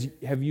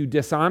you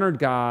dishonored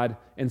God,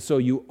 and so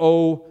you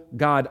owe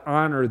God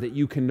honor that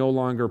you can no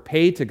longer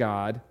pay to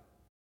God,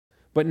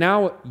 but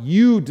now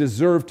you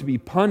deserve to be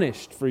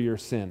punished for your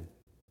sin.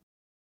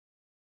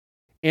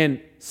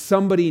 And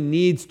somebody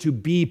needs to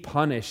be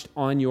punished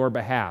on your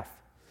behalf.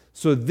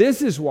 So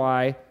this is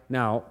why,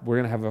 now we're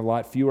going to have a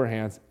lot fewer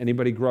hands.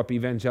 Anybody grew up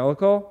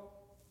evangelical?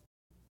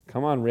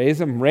 Come on, raise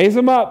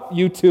them up,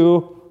 you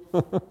two.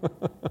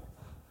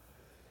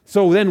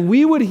 So then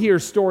we would hear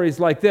stories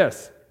like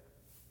this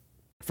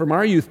from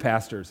our youth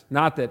pastors.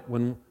 Not that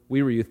when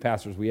we were youth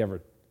pastors we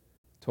ever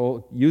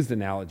used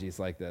analogies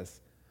like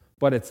this,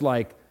 but it's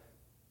like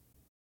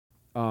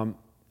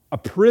a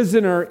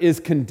prisoner is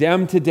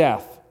condemned to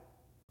death,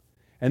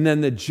 and then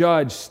the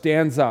judge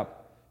stands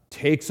up,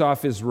 takes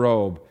off his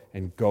robe,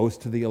 and goes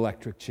to the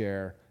electric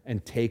chair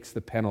and takes the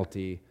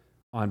penalty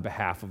on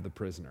behalf of the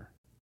prisoner.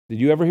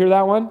 Did you ever hear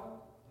that one?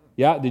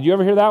 Yeah, did you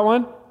ever hear that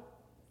one?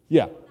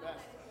 Yeah.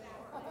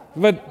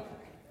 But,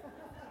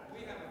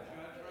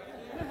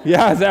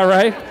 yeah, is that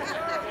right?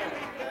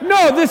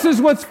 No, this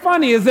is what's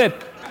funny, is that,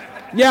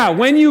 yeah,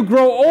 when you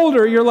grow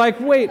older, you're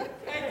like, wait.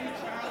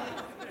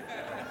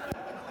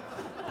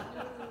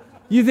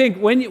 You think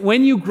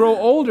when you grow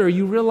older,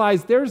 you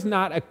realize there's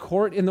not a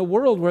court in the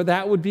world where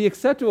that would be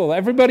acceptable.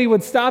 Everybody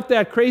would stop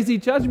that crazy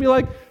judge and be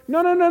like,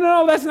 no,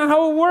 that's not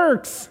how it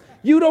works.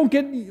 You don't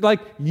get, like,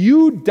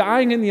 you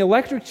dying in the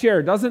electric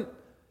chair doesn't,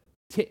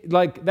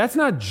 that's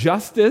not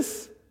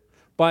justice.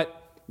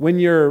 But when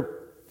you're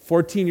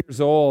 14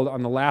 years old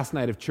on the last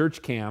night of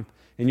church camp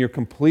and you're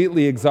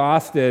completely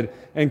exhausted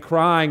and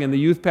crying, and the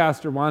youth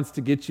pastor wants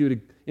to get you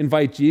to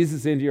invite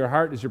Jesus into your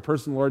heart as your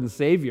personal Lord and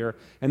Savior,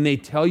 and they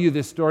tell you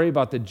this story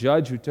about the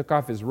judge who took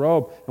off his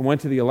robe and went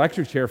to the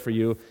electric chair for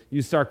you,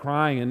 you start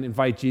crying and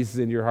invite Jesus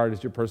into your heart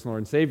as your personal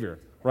Lord and Savior,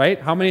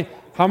 right? How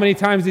many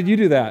times did you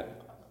do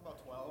that?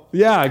 About 12.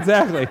 Yeah,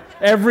 exactly.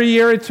 Every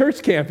year at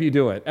church camp you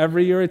do it.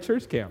 Every year at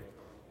church camp.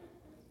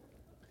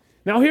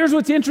 Now here's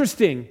what's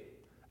interesting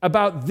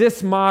about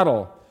this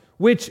model,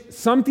 which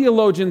some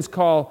theologians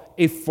call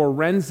a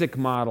forensic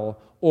model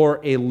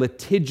or a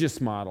litigious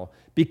model,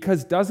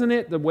 because doesn't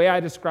it, the way I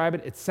describe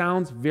it, it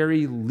sounds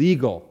very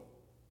legal.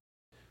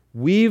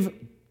 We've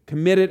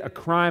committed a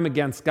crime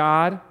against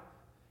God,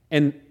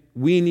 and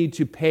we need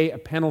to pay a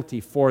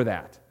penalty for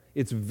that.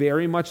 It's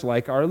very much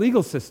like our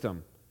legal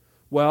system.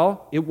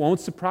 Well, it won't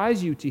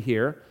surprise you to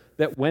hear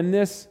that when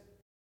this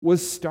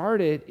was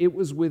started, it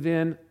was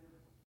within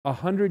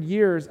 100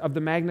 years of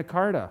the Magna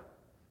Carta,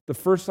 the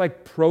first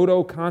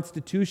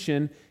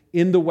proto-constitution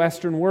in the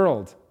Western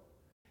world.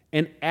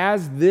 And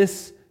as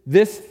this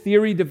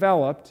theory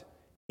developed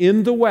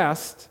in the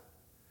West,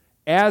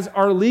 as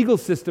our legal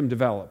system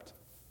developed,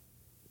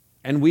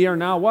 and we are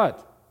now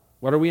what?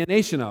 What are we a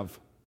nation of?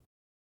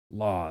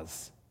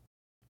 Laws.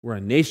 We're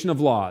a nation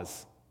of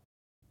laws.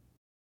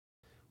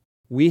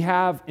 We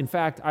have, in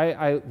fact,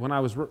 I when I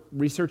was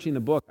researching the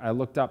book, I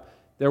looked up,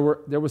 there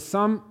was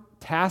some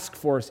task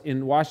force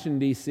in Washington,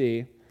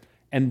 D.C.,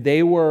 and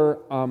they were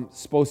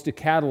supposed to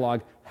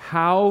catalog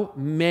how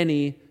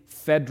many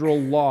federal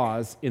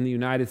laws in the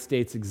United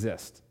States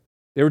exist.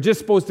 They were just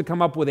supposed to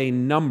come up with a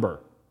number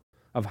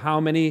of how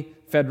many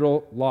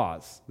federal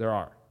laws there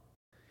are.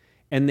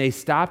 And they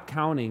stopped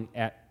counting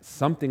at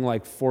something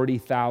like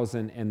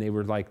 40,000, and they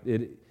were like,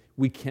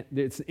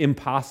 it's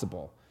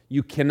impossible.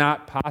 You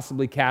cannot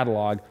possibly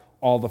catalog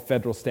all the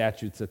federal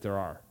statutes that there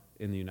are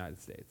in the United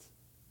States.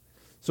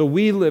 So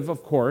we live,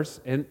 of course,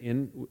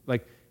 in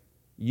like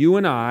you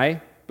and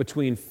I,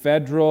 between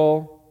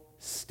federal,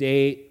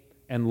 state,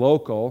 and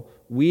local,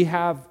 we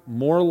have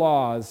more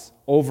laws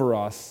over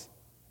us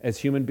as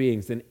human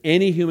beings than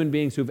any human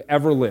beings who've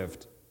ever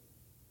lived,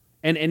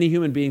 and any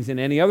human beings in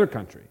any other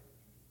country.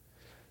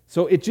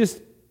 So it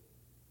just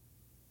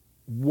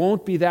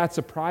won't be that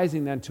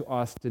surprising then to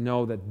us to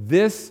know that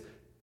this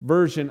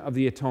version of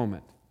the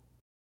atonement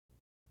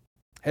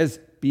has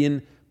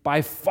been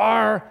by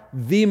far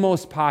the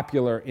most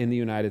popular in the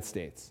United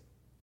States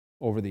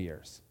over the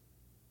years.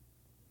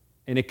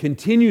 And it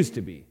continues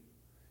to be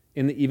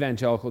in the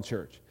evangelical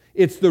church.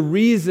 It's the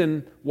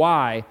reason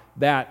why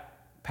that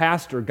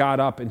pastor got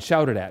up and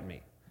shouted at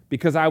me,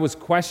 because I was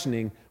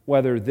questioning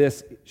whether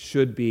this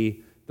should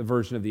be the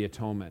version of the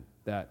atonement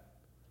that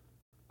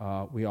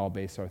we all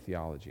base our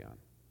theology on.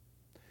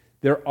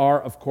 There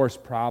are, of course,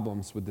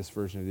 problems with this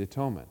version of the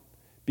atonement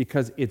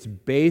because it's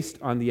based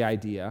on the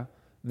idea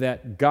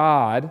that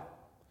God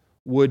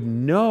would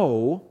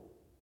know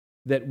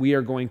that we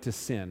are going to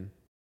sin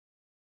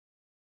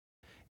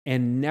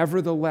and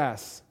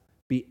nevertheless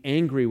be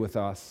angry with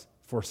us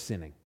for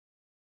sinning.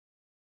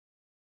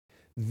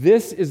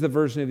 This is the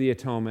version of the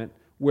atonement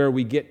where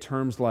we get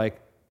terms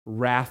like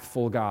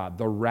wrathful God,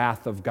 the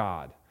wrath of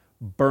God,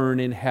 burn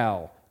in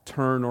hell,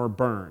 turn or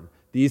burn.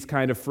 These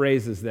kind of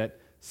phrases that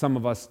some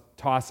of us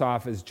toss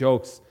off as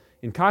jokes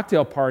in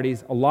cocktail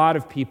parties, a lot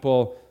of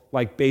people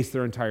base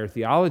their entire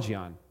theology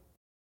on.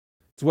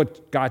 It's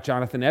what got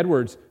Jonathan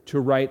Edwards to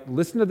write,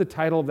 listen to the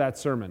title of that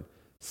sermon,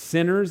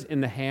 Sinners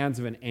in the Hands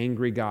of an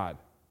Angry God.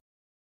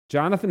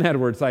 Jonathan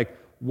Edwards,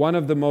 one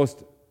of the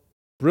most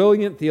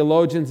brilliant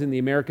theologians in the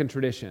American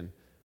tradition,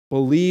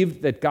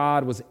 believed that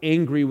God was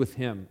angry with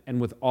him and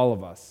with all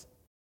of us.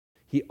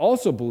 He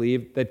also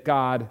believed that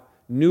God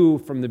knew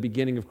from the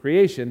beginning of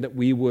creation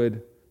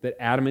that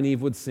Adam and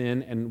Eve would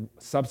sin, and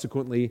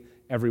subsequently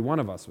every one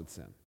of us would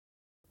sin.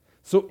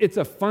 So it's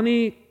a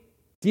funny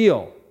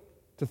deal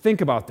to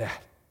think about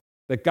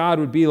that God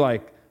would be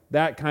like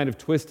that kind of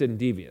twisted and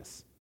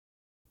devious,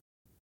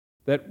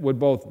 that would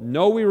both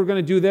know we were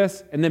going to do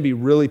this and then be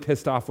really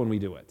pissed off when we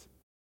do it.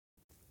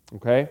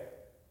 Okay?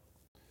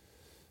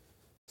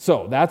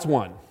 So that's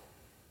one.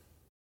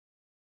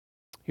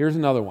 Here's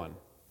another one.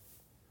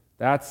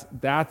 That's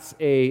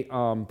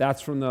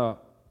from the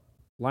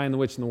Lion, the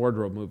Witch, and the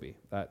Wardrobe movie,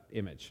 that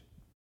image.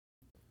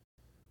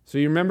 So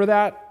you remember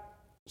that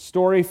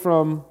story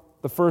from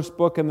the first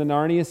book in the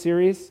Narnia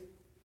series?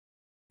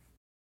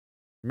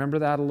 Remember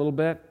that a little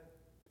bit?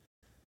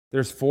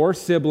 There's 4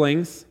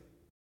 siblings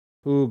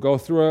who go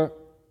through a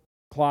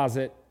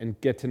closet and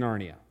get to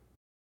Narnia.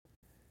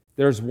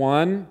 There's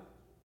one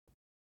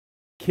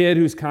kid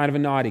who's kind of a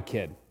naughty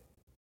kid,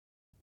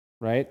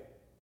 right?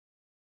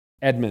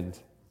 Edmund.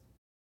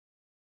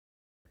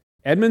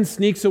 Edmund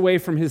sneaks away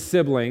from his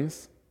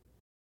siblings,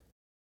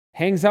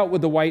 hangs out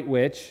with the White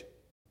Witch,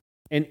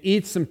 and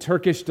eats some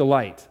Turkish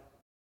delight.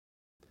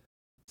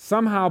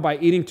 Somehow, by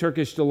eating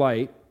Turkish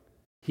delight,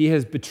 he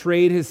has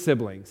betrayed his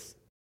siblings.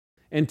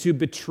 And to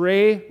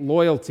betray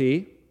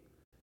loyalty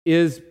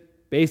is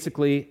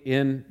basically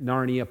in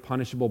Narnia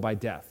punishable by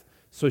death.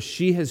 So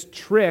she has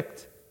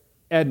tricked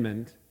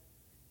Edmund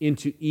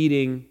into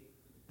eating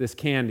this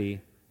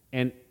candy,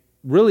 and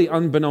really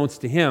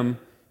unbeknownst to him,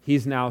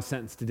 he's now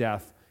sentenced to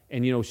death.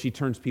 And she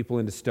turns people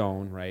into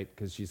stone, right?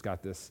 Because she's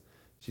got this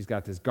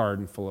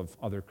garden full of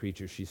other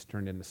creatures she's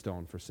turned into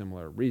stone for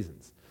similar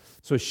reasons.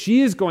 So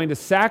she is going to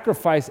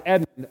sacrifice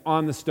Edmund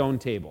on the stone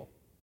table.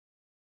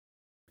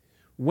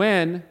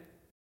 When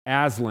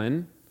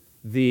Aslan,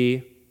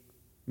 the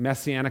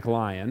messianic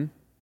lion,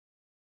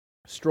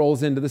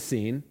 strolls into the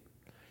scene,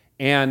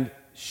 and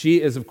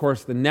she is, of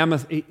course,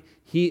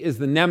 he is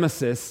the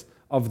nemesis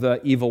of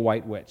the evil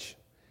White Witch.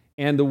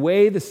 And the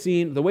way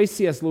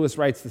C.S. Lewis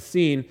writes the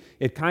scene,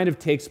 it kind of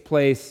takes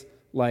place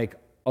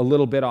a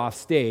little bit off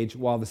stage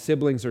while the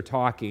siblings are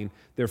talking.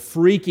 They're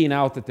freaking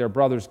out that their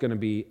brother's going to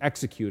be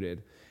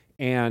executed.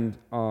 And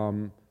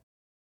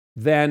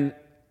then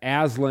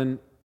Aslan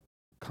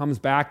comes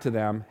back to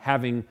them,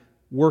 having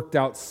worked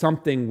out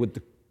something with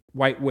the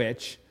White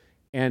Witch,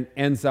 and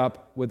ends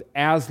up with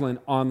Aslan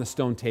on the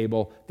stone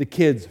table. The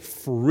kids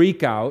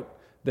freak out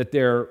that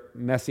their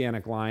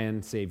messianic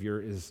lion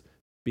savior is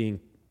being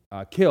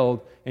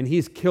killed, and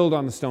he's killed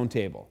on the stone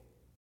table.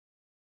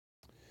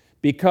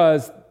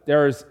 Because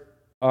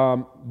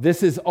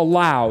this is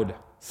allowed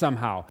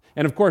somehow.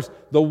 And of course,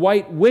 the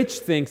White Witch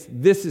thinks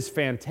this is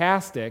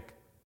fantastic.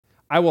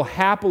 I will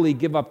happily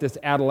give up this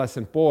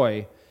adolescent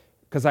boy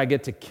because I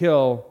get to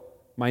kill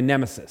my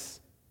nemesis,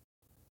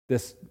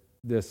 this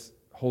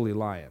holy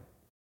lion.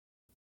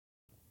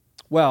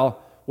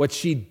 Well, what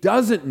she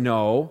doesn't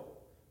know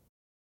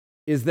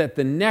is that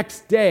the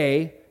next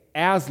day,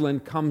 Aslan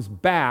comes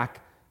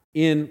back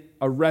in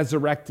a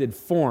resurrected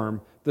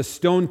form. The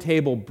stone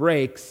table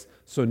breaks,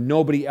 so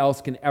nobody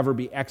else can ever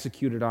be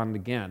executed on it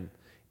again.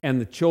 And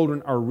the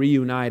children are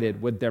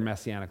reunited with their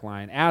messianic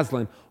lion,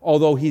 Aslan,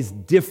 although he's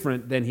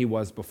different than he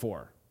was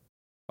before.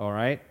 All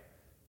right?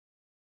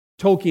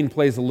 Tolkien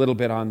plays a little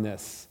bit on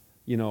this.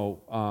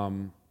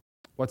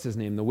 What's his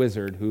name? The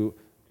wizard who...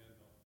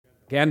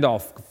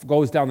 Gandalf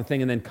goes down the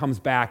thing and then comes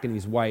back and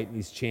he's white and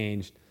he's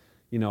changed.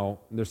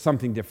 There's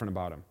something different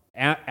about him.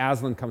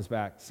 Aslan comes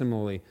back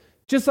similarly.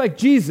 Just like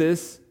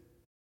Jesus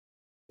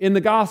in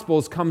the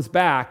Gospels comes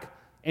back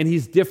and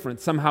he's different.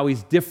 Somehow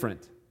he's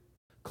different.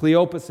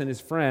 Cleopas and his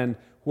friend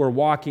who are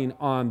walking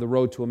on the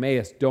road to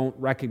Emmaus don't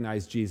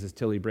recognize Jesus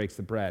till he breaks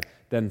the bread.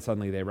 Then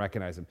suddenly they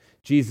recognize him.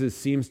 Jesus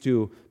seems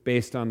to,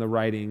 based on the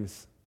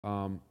writings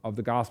of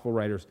the gospel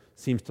writers,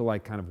 seems to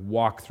kind of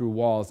walk through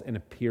walls and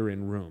appear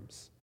in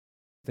rooms.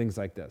 Things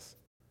like this.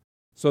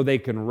 So they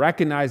can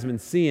recognize him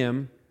and see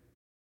him,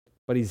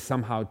 but he's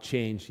somehow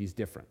changed. He's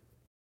different.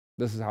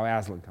 This is how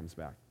Aslan comes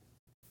back.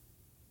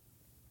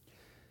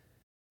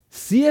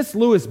 C.S.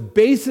 Lewis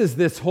bases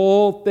this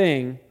whole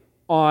thing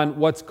on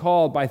what's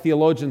called by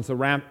theologians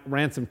the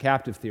ransom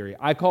captive theory.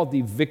 I call it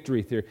the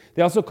victory theory.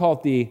 They also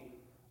call it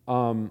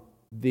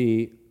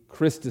the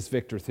Christus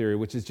Victor theory,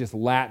 which is just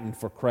Latin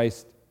for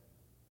Christ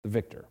the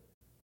victor.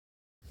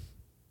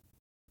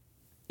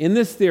 In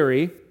this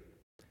theory,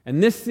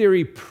 and this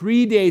theory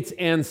predates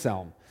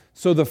Anselm,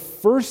 so the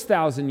first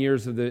 1,000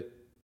 years of the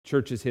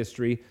church's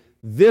history,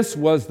 this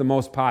was the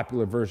most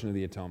popular version of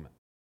the atonement.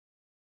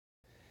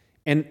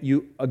 And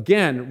you,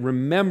 again,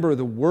 remember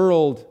the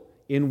world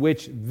in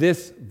which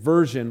this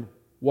version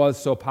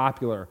was so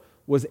popular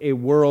was a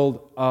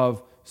world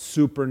of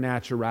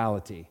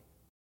supernaturality.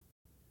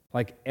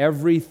 Like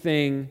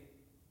everything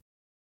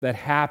that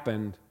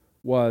happened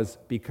was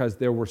because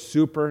there were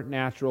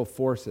supernatural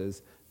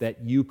forces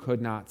that you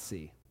could not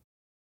see.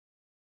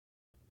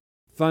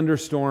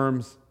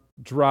 Thunderstorms,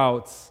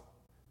 droughts,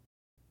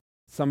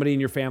 somebody in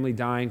your family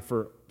dying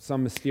for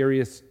some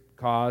mysterious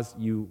cause.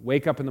 You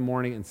wake up in the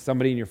morning and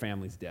somebody in your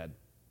family's dead.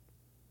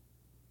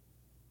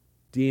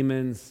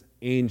 Demons,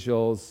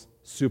 angels,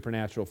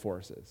 supernatural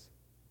forces.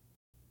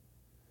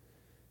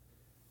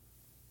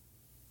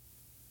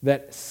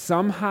 That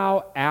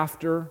somehow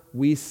after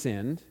we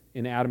sinned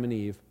in Adam and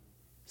Eve,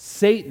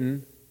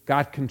 Satan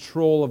got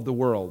control of the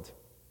world.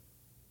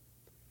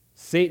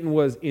 Satan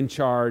was in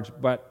charge,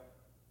 but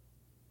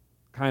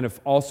kind of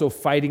also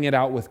fighting it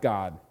out with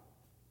God.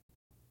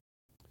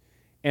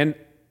 And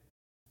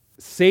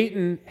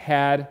Satan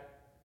had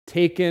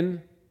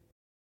taken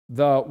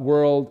the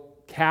world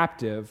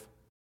captive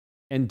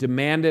and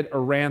demanded a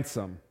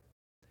ransom.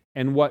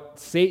 And what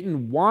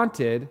Satan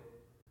wanted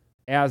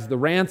as the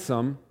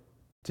ransom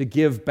to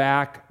give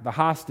back the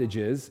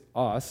hostages,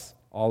 us,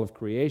 all of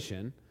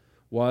creation,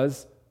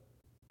 was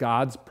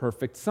God's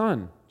perfect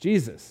Son,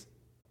 Jesus.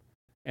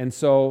 And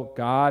so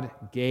God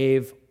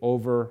gave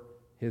over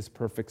his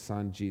perfect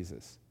Son,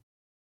 Jesus.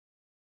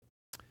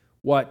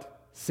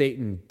 What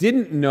Satan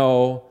didn't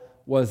know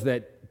was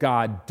that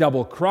God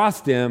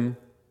double-crossed him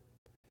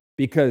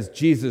because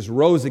Jesus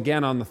rose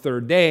again on the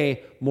third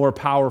day, more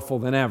powerful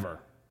than ever.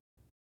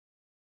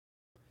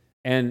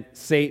 And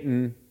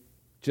Satan,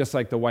 just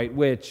like the white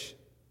witch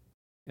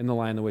in The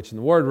Lion, the Witch, and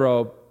the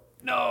Wardrobe,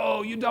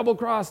 no, you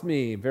double-crossed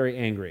me, very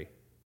angry.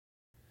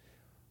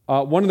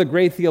 One of the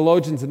great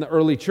theologians in the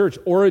early church,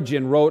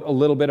 Origen, wrote a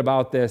little bit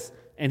about this,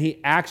 and he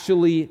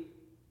actually,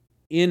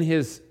 in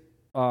his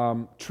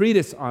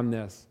treatise on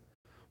this,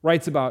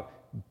 writes about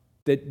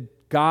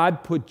that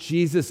God put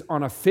Jesus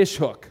on a fish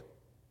hook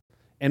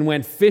and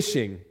went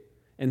fishing,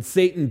 and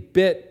Satan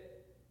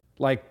bit,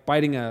 like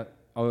biting a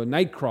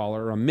night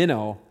crawler or a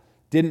minnow,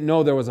 didn't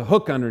know there was a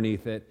hook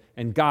underneath it,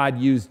 and God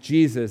used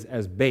Jesus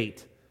as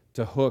bait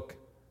to hook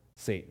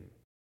Satan.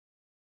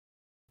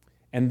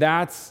 And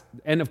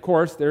of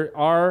course, there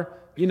are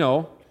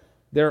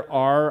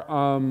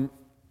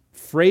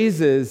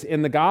phrases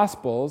in the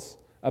Gospels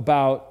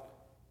about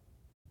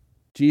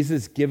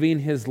Jesus giving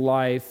his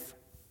life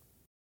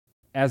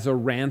as a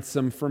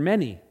ransom for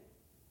many.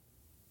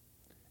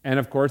 And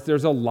of course,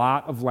 there's a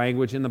lot of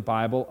language in the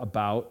Bible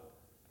about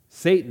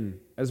Satan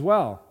as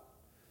well.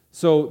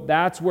 So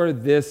that's where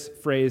this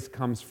phrase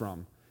comes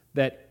from,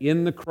 that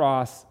in the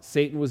cross,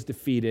 Satan was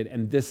defeated,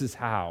 and this is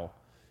how.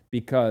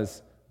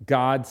 Because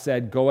God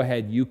said, go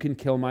ahead, you can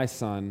kill my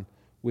son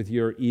with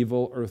your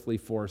evil earthly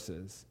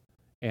forces.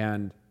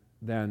 And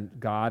then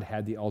God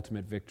had the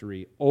ultimate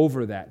victory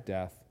over that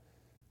death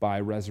by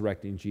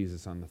resurrecting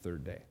Jesus on the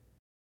third day.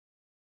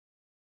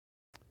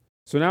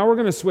 So now we're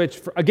going to switch.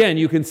 Again,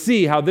 you can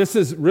see how this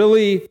is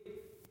really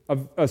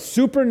a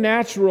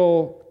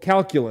supernatural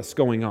calculus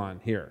going on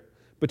here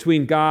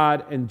between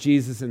God and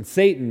Jesus and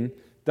Satan.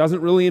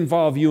 Doesn't really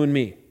involve you and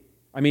me.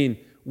 I mean,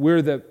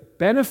 we're the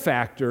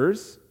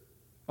benefactors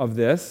of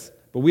this,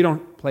 but we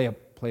don't play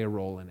a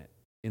role in it,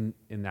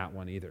 in that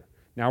one either.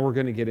 Now we're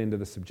going to get into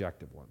the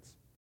subjective ones.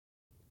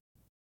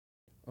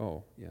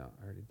 Oh, yeah,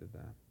 I already did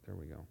that. There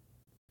we go.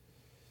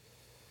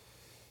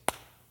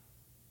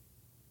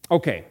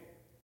 Okay.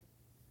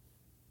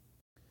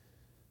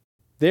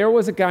 There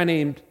was a guy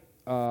named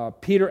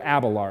Peter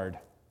Abelard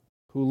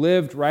who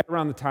lived right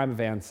around the time of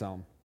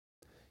Anselm.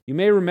 You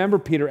may remember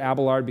Peter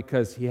Abelard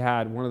because he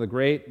had one of the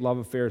great love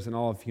affairs in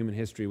all of human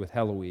history with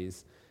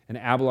Heloise. And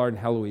Abelard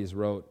and Heloise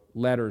wrote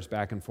letters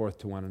back and forth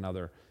to one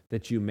another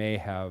that you may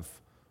have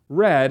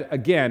read,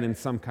 again, in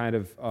some kind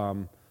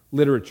of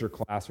literature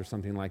class or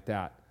something like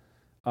that.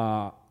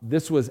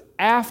 This was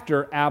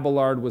after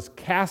Abelard was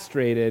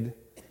castrated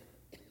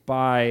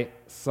by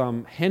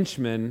some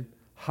henchmen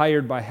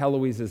hired by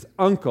Heloise's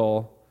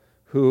uncle,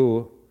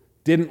 who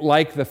didn't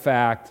like the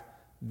fact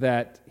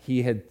that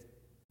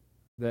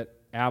that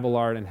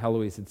Abelard and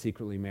Heloise had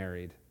secretly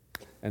married.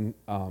 And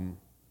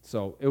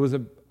so it was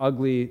an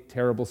ugly,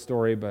 terrible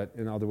story, but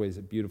in other ways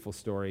a beautiful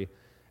story.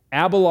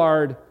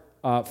 Abelard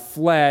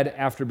fled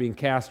after being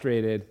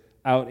castrated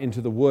out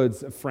into the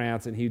woods of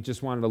France, and he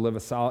just wanted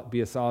to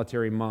be a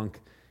solitary monk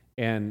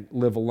and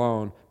live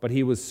alone. But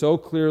he was so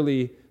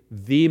clearly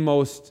the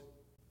most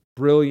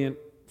brilliant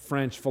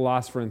French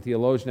philosopher and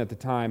theologian at the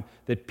time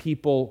that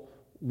people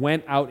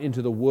went out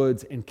into the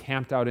woods and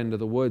camped out into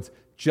the woods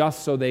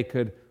just so they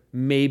could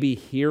maybe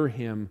hear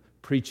him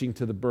preaching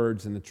to the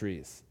birds in the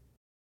trees.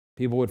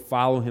 People would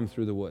follow him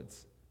through the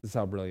woods. This is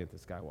how brilliant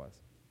this guy was.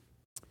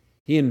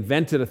 He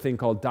invented a thing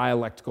called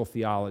dialectical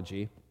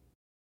theology,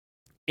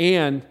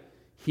 and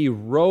he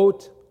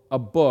wrote a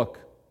book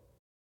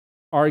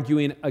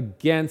arguing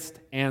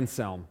against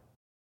Anselm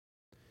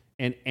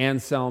and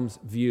Anselm's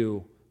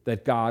view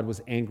that God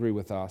was angry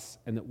with us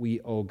and that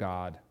we owe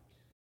God.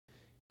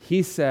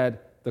 He said,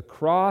 the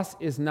cross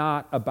is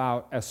not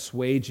about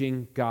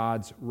assuaging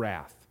God's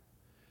wrath.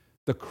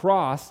 The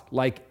cross,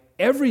 like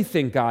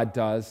everything God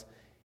does,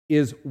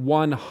 is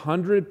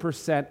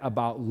 100%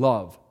 about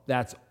love.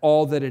 That's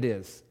all that it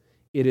is.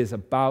 It is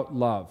about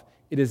love.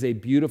 It is a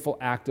beautiful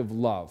act of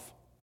love.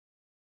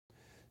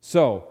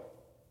 So,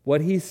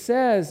 what he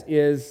says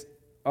is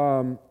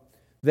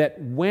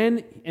that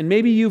when, and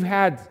maybe you've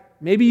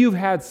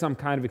had some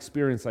kind of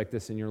experience like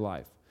this in your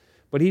life,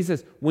 but he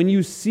says, when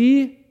you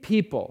see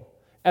people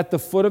at the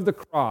foot of the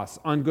cross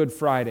on Good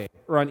Friday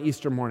or on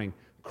Easter morning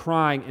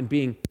crying and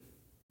being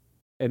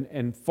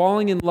and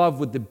falling in love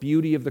with the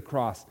beauty of the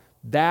cross,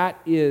 that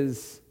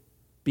is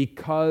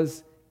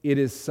because it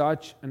is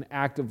such an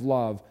act of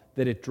love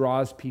that it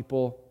draws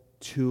people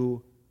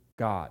to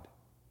God.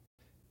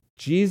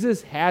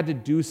 Jesus had to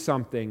do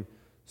something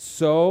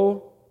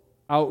so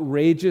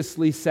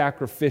outrageously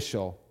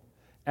sacrificial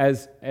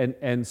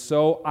and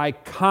so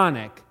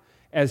iconic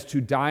as to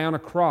die on a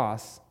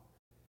cross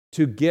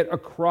to get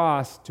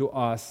across to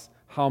us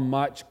how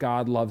much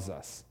God loves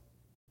us.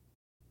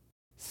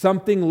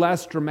 Something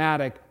less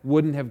dramatic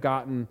wouldn't have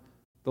gotten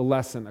the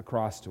lesson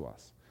across to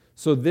us.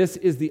 So this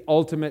is the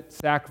ultimate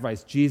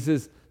sacrifice.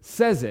 Jesus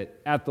says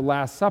it at the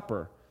Last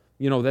Supper,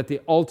 that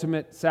the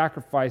ultimate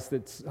sacrifice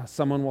that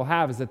someone will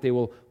have is that they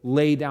will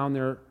lay down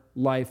their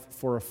life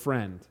for a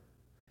friend.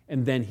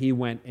 And then he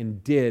went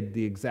and did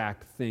the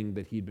exact thing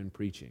that he'd been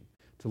preaching,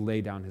 to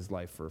lay down his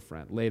life for a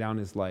friend, lay down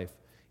his life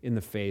in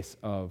the face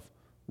of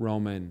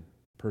Roman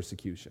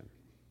persecution.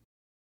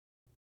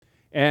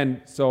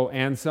 And so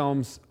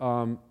Anselm's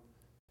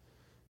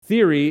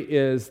theory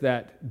is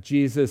that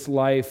Jesus'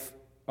 life,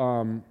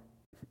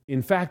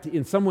 in fact,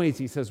 in some ways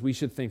he says we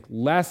should think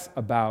less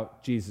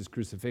about Jesus'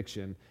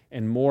 crucifixion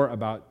and more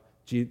about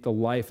the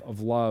life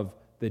of love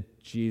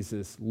that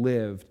Jesus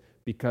lived,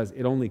 because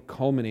it only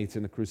culminates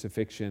in the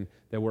crucifixion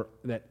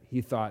that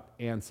he thought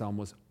Anselm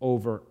was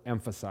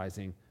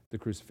overemphasizing the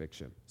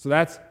crucifixion. So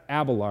that's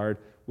Abelard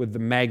with the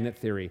magnet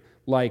theory.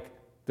 Like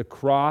the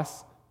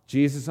cross,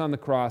 Jesus on the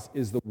cross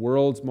is the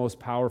world's most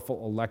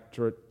powerful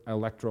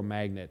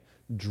electromagnet,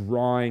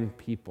 drawing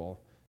people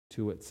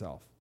to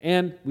itself.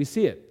 And we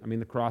see it. I mean,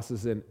 the cross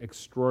is an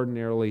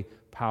extraordinarily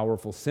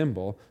powerful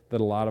symbol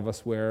that a lot of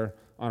us wear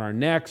on our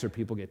necks, or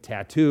people get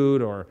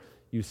tattooed, or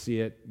you see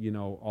it,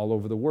 all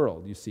over the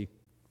world. You see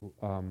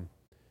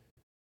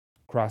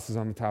crosses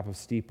on the top of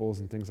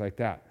steeples and things like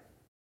that.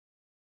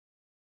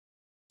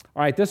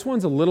 All right, this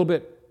one's a little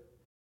bit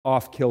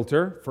off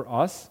kilter for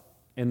us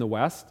in the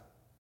West,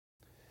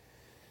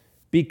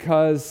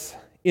 because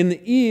in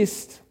the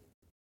East,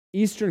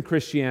 Eastern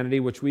Christianity,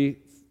 which we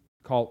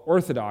call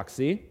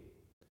orthodoxy,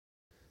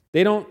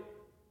 they don't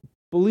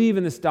believe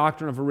in this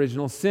doctrine of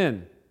original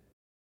sin.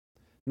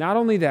 Not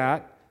only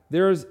that,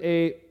 there's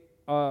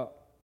an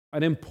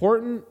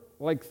important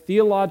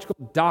theological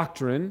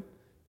doctrine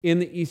in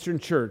the Eastern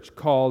Church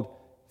called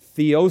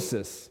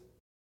theosis.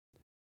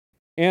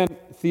 And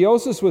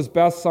theosis was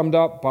best summed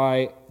up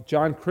by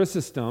John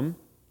Chrysostom,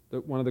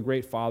 one of the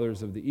great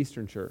fathers of the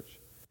Eastern Church.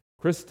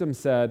 Chrysostom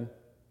said,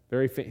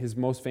 his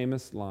most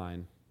famous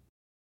line,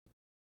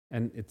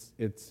 and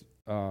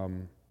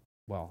I'll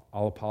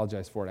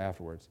apologize for it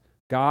afterwards.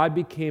 God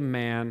became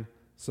man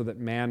so that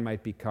man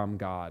might become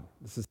God.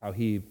 This is how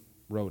he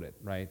wrote it,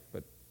 right?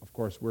 But of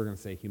course, we're going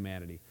to say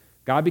humanity.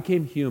 God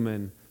became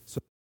human so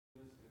that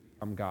man could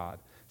become God.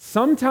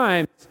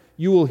 Sometimes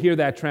you will hear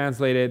that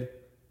translated.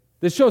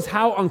 This shows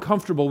how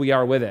uncomfortable we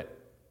are with it.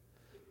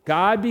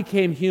 God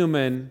became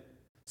human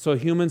so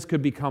humans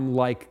could become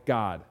like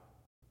God.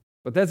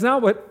 But that's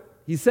not what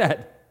he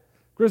said.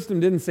 Chrysostom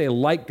didn't say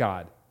like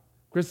God.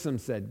 Chrysostom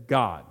said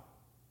God.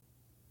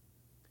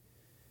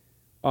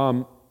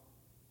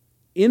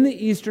 In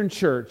the Eastern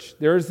Church,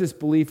 there is this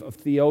belief of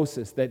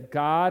theosis, that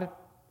God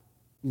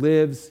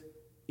lives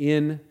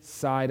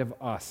inside of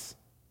us.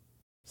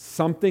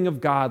 Something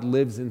of God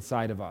lives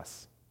inside of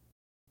us.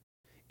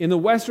 In the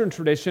Western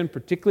tradition,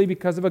 particularly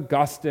because of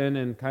Augustine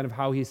and kind of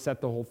how he set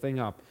the whole thing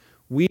up,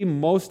 we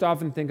most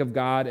often think of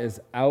God as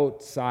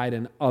outside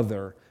and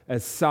other,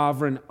 as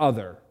sovereign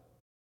other.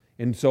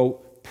 And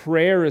so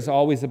prayer is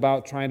always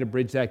about trying to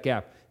bridge that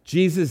gap.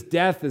 Jesus'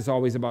 death is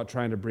always about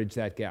trying to bridge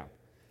that gap.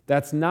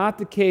 That's not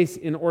the case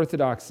in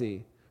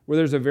Orthodoxy, where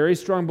there's a very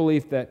strong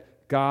belief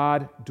that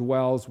God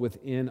dwells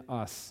within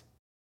us.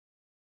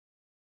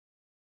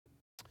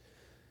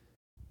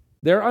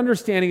 Their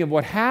understanding of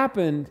what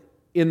happened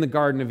in the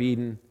Garden of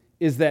Eden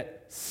is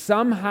that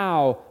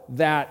somehow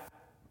that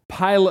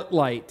pilot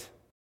light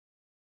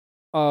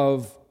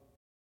of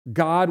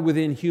God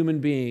within human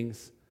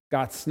beings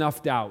got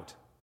snuffed out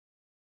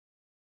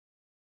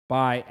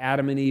by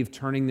Adam and Eve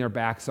turning their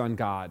backs on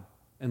God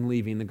and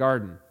leaving the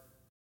garden.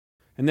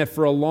 And that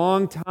for a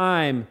long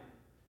time,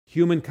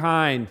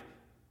 humankind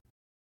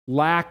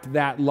lacked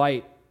that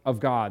light of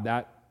God,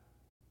 that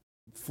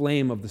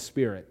flame of the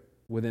Spirit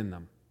within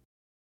them.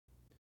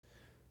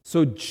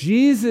 So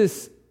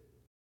Jesus,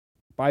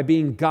 by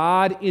being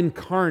God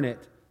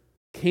incarnate,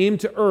 came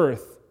to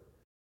earth,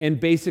 and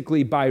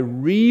basically by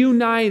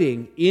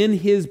reuniting in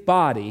his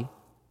body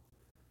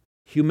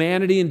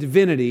humanity and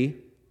divinity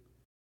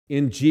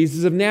in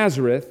Jesus of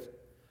Nazareth,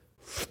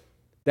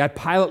 that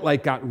pilot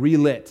light got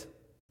relit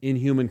in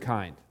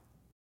humankind.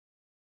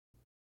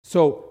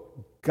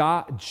 So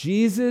God,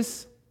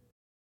 Jesus'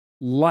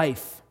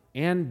 life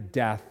and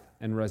death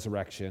and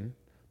resurrection,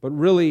 but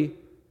really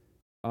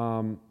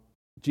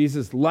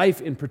Jesus'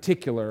 life in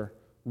particular,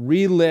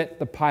 relit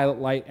the pilot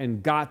light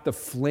and got the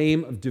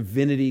flame of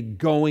divinity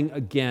going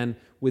again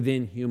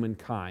within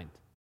humankind.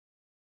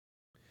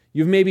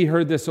 You've maybe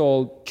heard this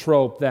old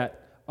trope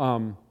that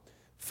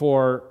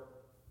for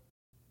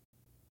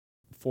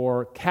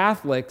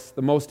Catholics,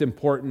 the most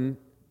important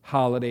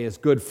holiday is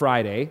Good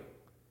Friday.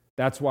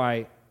 That's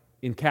why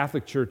in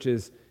Catholic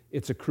churches,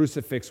 it's a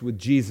crucifix with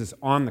Jesus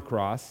on the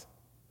cross.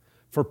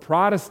 For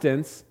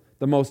Protestants,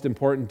 the most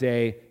important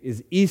day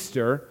is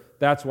Easter.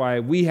 That's why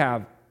we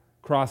have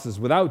crosses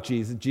without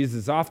Jesus. Jesus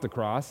is off the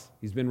cross.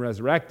 He's been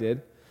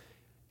resurrected.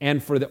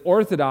 And for the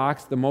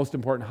Orthodox, the most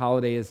important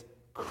holiday is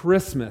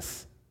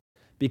Christmas,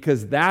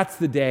 because that's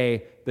the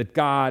day that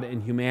God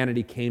and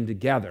humanity came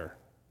together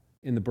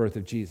in the birth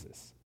of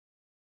Jesus.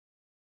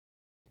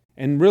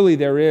 And really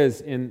there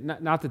is,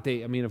 not that they,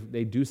 if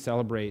they do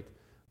celebrate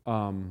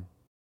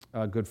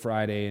Good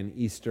Friday and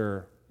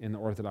Easter in the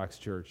Orthodox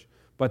Church,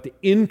 but the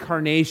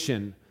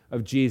incarnation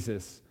of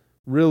Jesus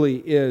really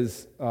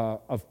is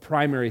of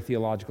primary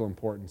theological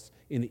importance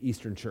in the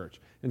Eastern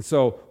Church. And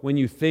so when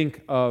you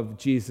think of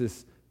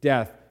Jesus'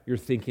 death, you're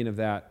thinking of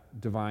that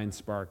divine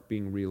spark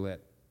being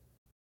relit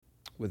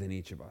within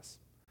each of us.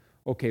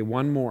 Okay,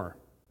 one more.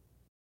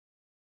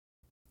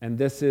 And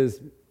this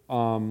is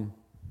the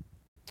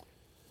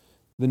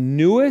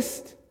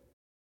newest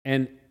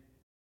and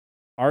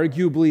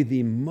arguably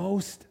the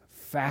most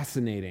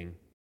fascinating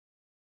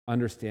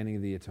understanding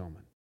of the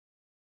atonement.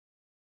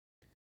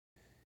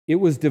 It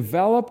was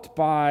developed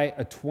by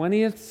a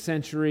 20th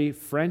century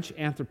French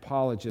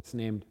anthropologist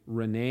named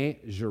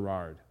René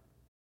Girard.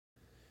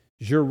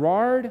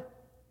 Girard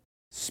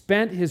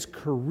spent his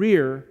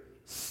career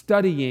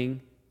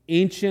studying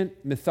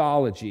ancient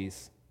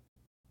mythologies.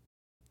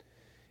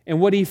 And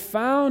what he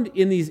found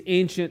in these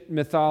ancient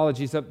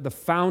mythologies, of the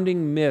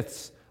founding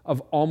myths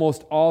of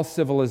almost all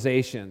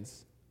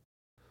civilizations,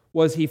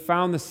 was he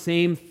found the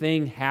same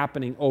thing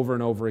happening over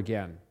and over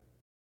again.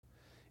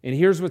 And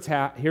here's what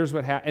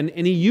happened.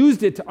 And he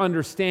used it to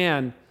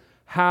understand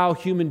how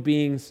human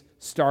beings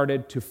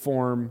started to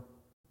form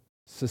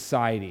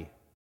society,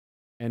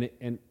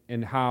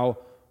 and how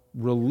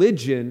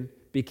religion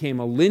became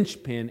a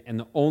linchpin and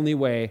the only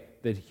way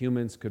that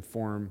humans could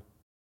form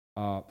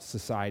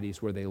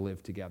societies where they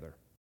live together.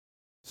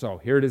 So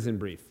here it is in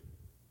brief.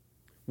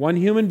 One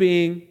human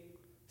being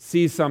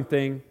sees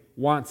something,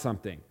 wants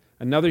something.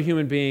 Another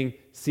human being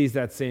sees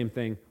that same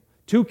thing.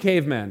 Two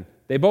cavemen,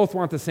 they both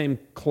want the same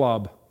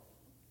club.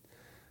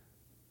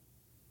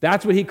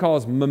 That's what he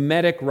calls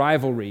mimetic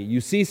rivalry.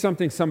 You see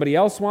something somebody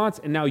else wants,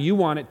 and now you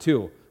want it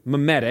too.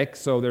 Mimetic,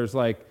 so there's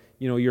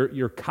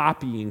you're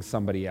copying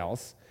somebody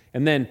else.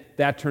 And then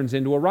that turns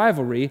into a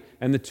rivalry,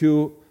 and the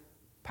two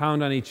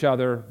pound on each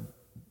other,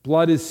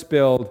 blood is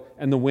spilled,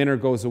 and the winner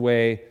goes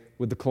away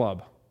with the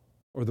club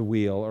or the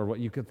wheel, or what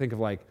you could think of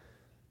like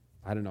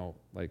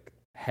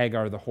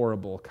Hagar the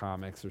Horrible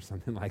comics or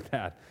something like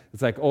that.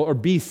 It's like, or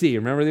BC.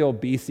 Remember the old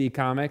BC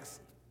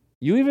comics?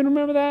 You even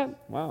remember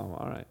that? Wow,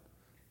 all right.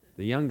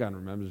 The young gun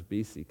remembers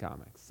BC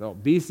comics. So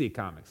BC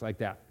comics, like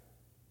that.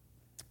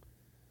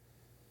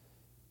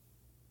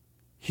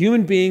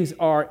 Human beings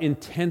are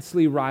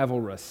intensely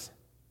rivalrous.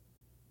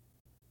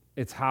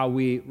 It's how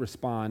we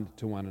respond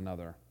to one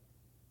another.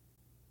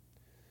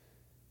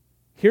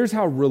 Here's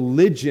how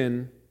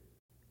religion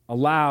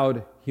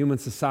allowed human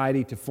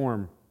society to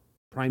form,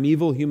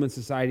 primeval human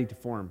society to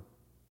form.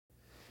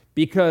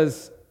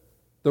 Because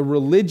the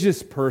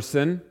religious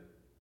person,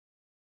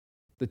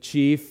 the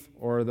chief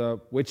or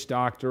the witch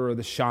doctor or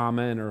the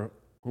shaman or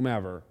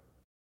whomever,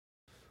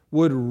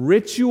 would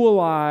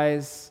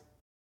ritualize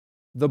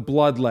the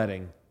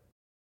bloodletting,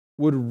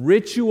 would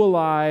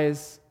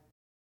ritualize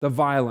the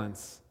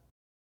violence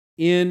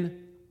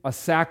in a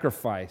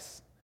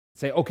sacrifice.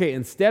 Say, okay,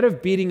 instead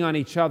of beating on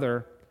each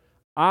other,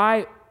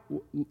 I'm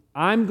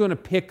going to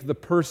pick the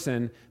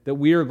person that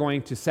we are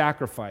going to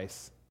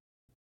sacrifice.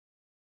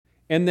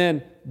 And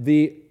then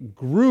the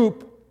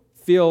group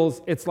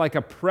feels it's like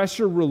a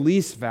pressure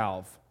release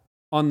valve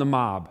on the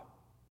mob.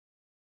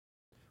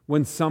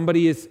 When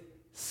somebody is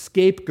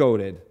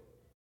scapegoated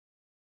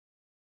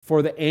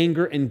for the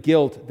anger and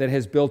guilt that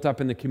has built up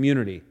in the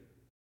community.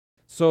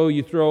 So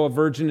you throw a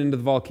virgin into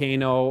the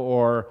volcano,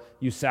 or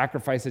you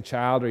sacrifice a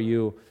child,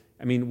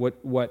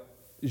 what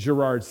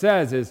Girard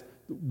says is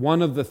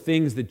one of the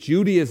things that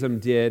Judaism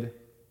did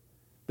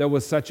that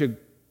was such a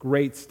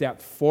great step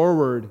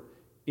forward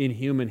in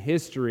human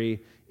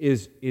history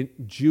is in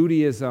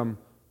Judaism,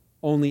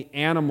 only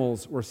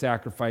animals were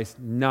sacrificed,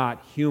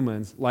 not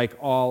humans, like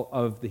all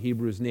of the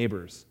Hebrews'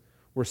 neighbors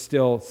were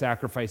still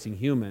sacrificing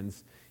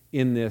humans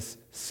in this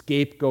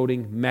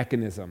scapegoating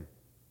mechanism.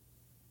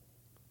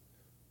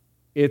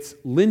 It's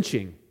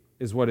lynching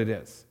is what it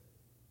is.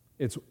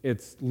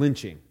 It's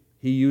lynching.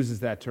 He uses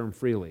that term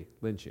freely,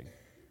 lynching.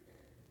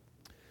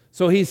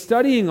 So he's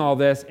studying all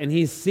this, and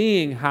he's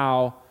seeing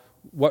how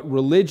what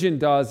religion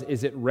does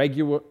is it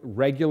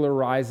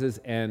regularizes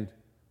and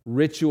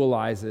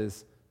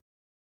ritualizes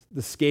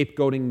the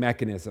scapegoating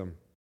mechanism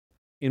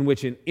in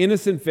which an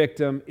innocent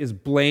victim is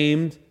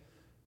blamed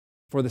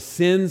for the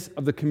sins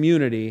of the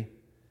community,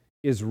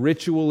 is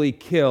ritually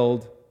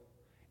killed,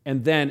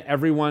 and then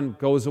everyone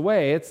goes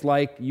away. It's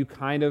like you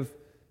can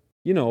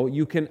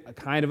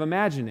kind of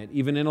imagine it,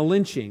 even in a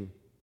lynching.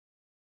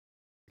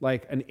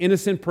 Like an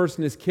innocent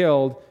person is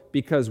killed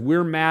because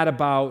we're mad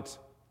about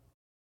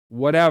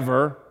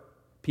whatever,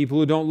 people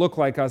who don't look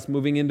like us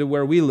moving into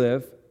where we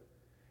live,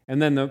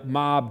 and then the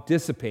mob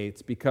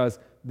dissipates because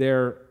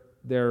their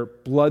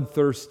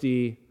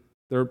bloodthirsty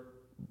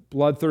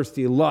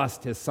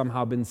lust has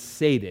somehow been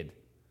sated.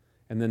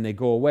 And then they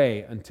go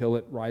away until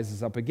it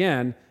rises up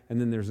again, and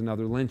then there's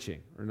another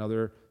lynching or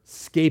another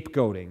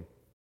scapegoating.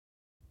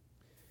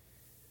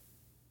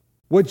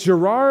 What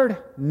Girard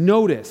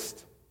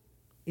noticed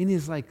in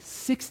his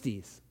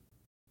 60s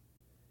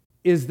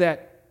is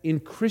that in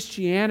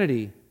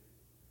Christianity,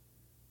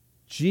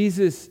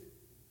 Jesus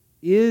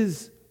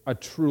is a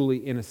truly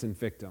innocent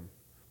victim.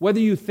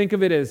 Whether you think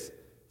of it as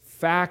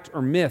fact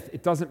or myth,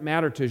 it doesn't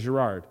matter to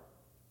Girard.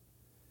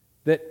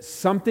 That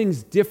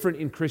something's different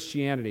in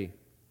Christianity.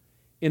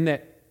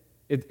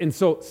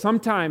 So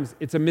sometimes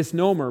it's a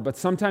misnomer, but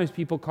sometimes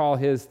people call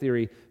his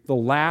theory the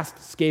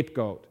last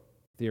scapegoat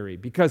theory.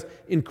 Because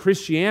in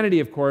Christianity,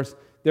 of course,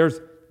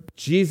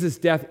 Jesus'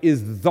 death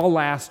is the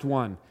last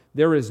one.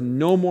 There is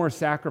no more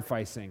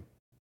sacrificing.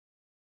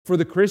 For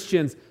the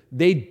Christians,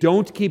 they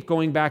don't keep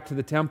going back to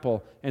the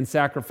temple and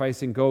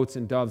sacrificing goats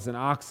and doves and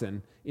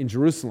oxen in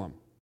Jerusalem.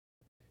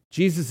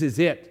 Jesus is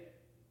it.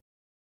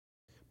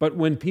 But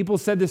when people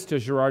said this to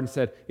Girard and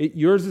said,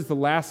 yours is the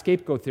last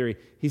scapegoat theory,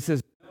 he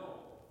says,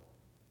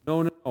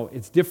 no,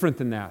 it's different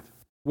than that.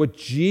 What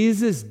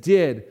Jesus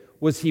did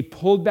was he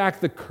pulled back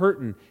the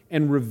curtain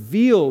and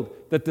revealed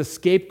that the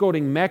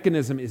scapegoating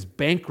mechanism is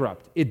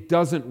bankrupt. It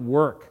doesn't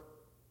work.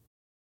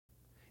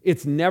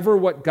 It's never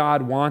what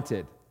God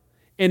wanted.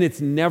 And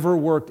it's never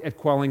worked at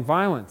quelling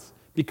violence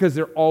because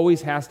there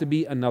always has to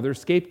be another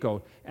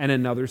scapegoat and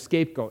another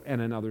scapegoat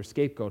and another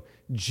scapegoat.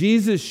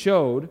 Jesus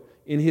showed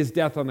in his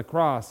death on the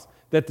cross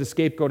that the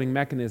scapegoating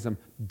mechanism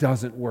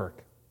doesn't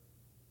work.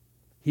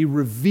 He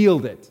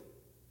revealed it.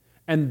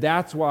 And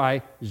that's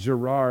why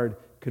Girard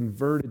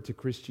converted to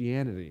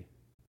Christianity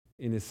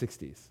in his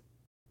 60s.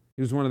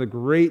 He was one of the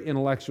great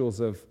intellectuals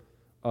of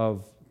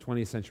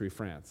 20th century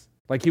France.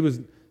 He was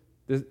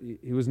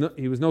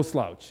no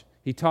slouch.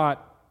 He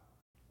taught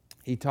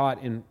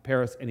in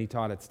Paris and he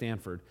taught at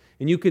Stanford.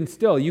 And you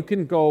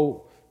can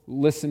go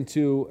listen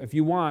to, if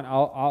you want,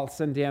 I'll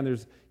send Dan,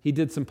 he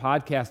did some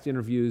podcast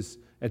interviews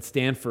at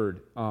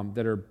Stanford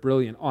that are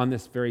brilliant on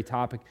this very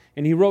topic.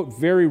 And he wrote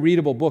very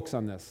readable books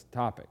on this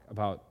topic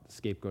about the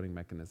scapegoating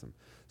mechanism.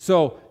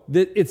 So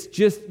it's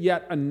just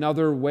yet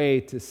another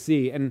way to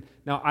see. And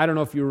now, I don't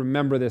know if you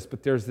remember this,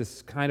 but there's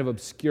this kind of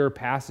obscure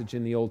passage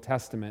in the Old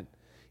Testament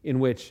in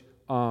which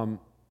on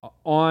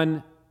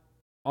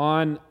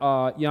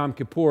Yom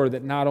Kippur,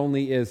 that not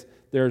only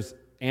there's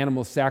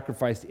animals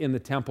sacrificed in the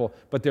temple,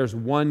 but there's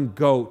one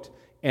goat,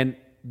 and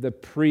the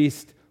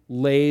priest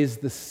lays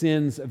the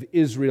sins of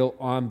Israel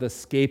on the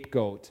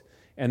scapegoat,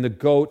 and the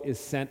goat is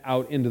sent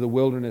out into the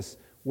wilderness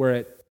where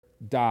it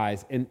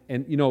dies. And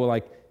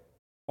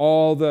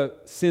all the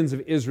sins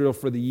of Israel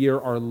for the year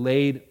are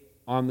laid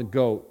on the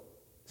goat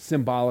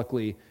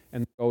symbolically,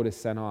 and the goat is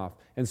sent off.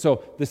 And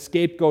so the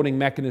scapegoating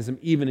mechanism,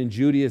 even in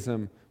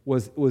Judaism,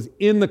 was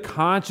in the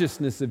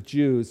consciousness of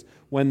Jews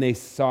when they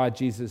saw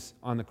Jesus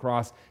on the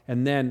cross.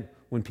 And then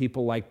when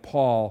people like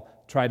Paul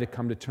tried to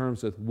come to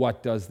terms with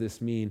what does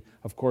this mean,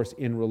 of course,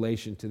 in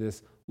relation to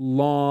this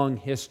long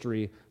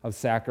history of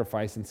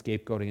sacrifice and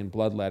scapegoating and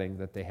bloodletting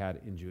that they had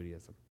in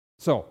Judaism.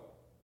 So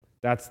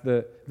that's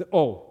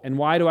and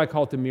why do I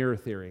call it the mirror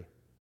theory?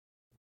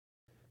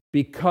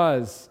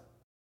 Because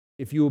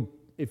if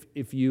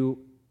you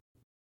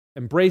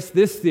embrace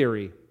this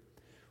theory,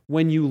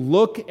 when you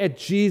look at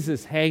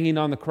Jesus hanging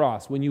on the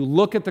cross, when you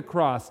look at the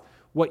cross,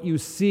 what you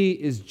see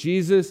is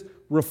Jesus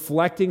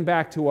reflecting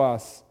back to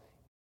us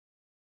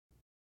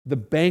the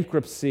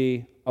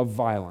bankruptcy of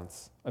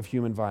violence, of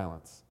human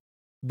violence.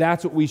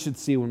 That's what we should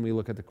see when we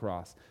look at the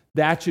cross.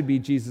 That should be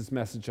Jesus'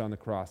 message on the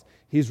cross.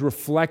 He's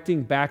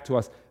reflecting back to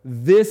us,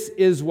 this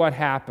is what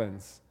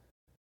happens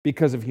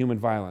because of human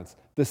violence.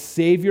 The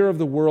Savior of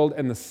the world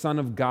and the Son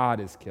of God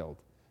is killed.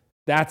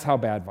 That's how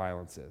bad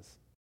violence is.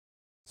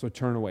 So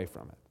turn away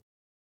from it.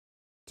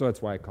 So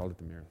that's why I called it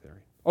the mirror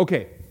theory.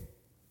 Okay.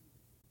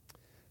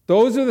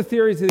 Those are the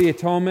theories of the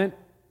atonement.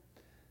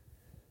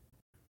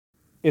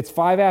 It's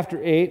 5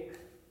 after 8.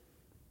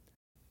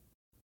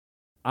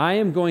 I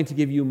am going to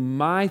give you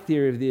my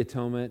theory of the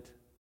atonement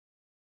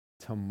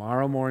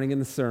tomorrow morning in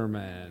the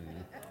sermon.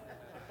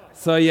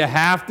 So you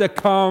have to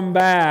come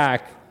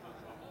back.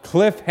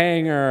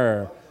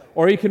 Cliffhanger.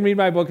 Or you can read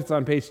my book. It's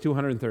on page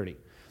 230.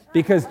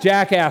 Because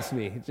Jack asked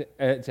me,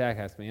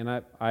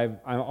 and I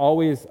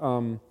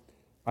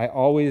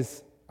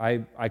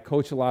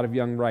coach a lot of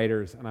young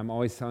writers, and I'm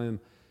always telling them,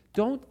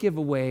 don't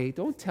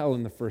tell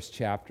in the first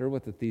chapter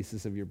what the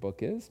thesis of your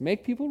book is.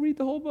 Make people read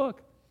the whole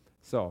book.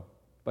 So,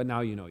 but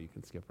now you know you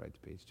can skip right to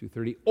page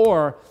 230,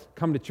 or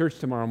come to church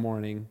tomorrow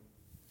morning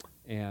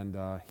and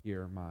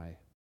hear my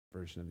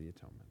version of the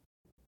atonement.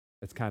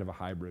 It's kind of a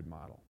hybrid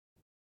model.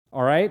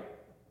 All right?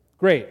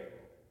 Great.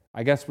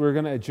 I guess we're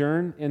going to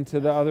adjourn into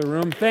the other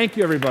room. Thank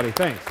you, everybody.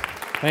 Thanks.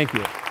 Thank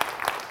you.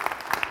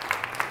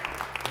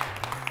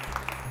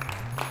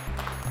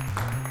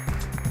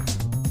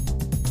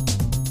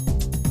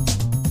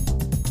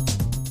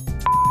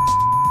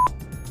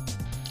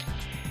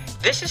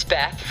 This is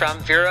Beth from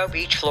Vero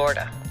Beach,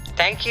 Florida.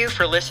 Thank you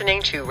for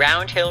listening to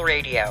Round Hill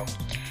Radio.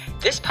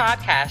 This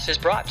podcast is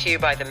brought to you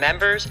by the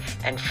members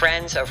and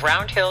friends of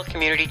Round Hill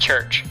Community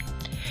Church.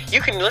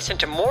 You can listen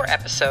to more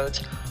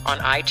episodes on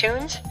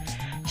iTunes,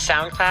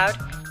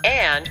 SoundCloud,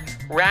 and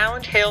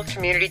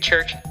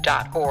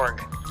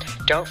roundhillcommunitychurch.org.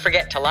 Don't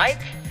forget to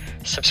like,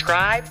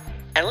 subscribe,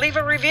 and leave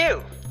a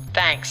review.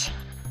 Thanks.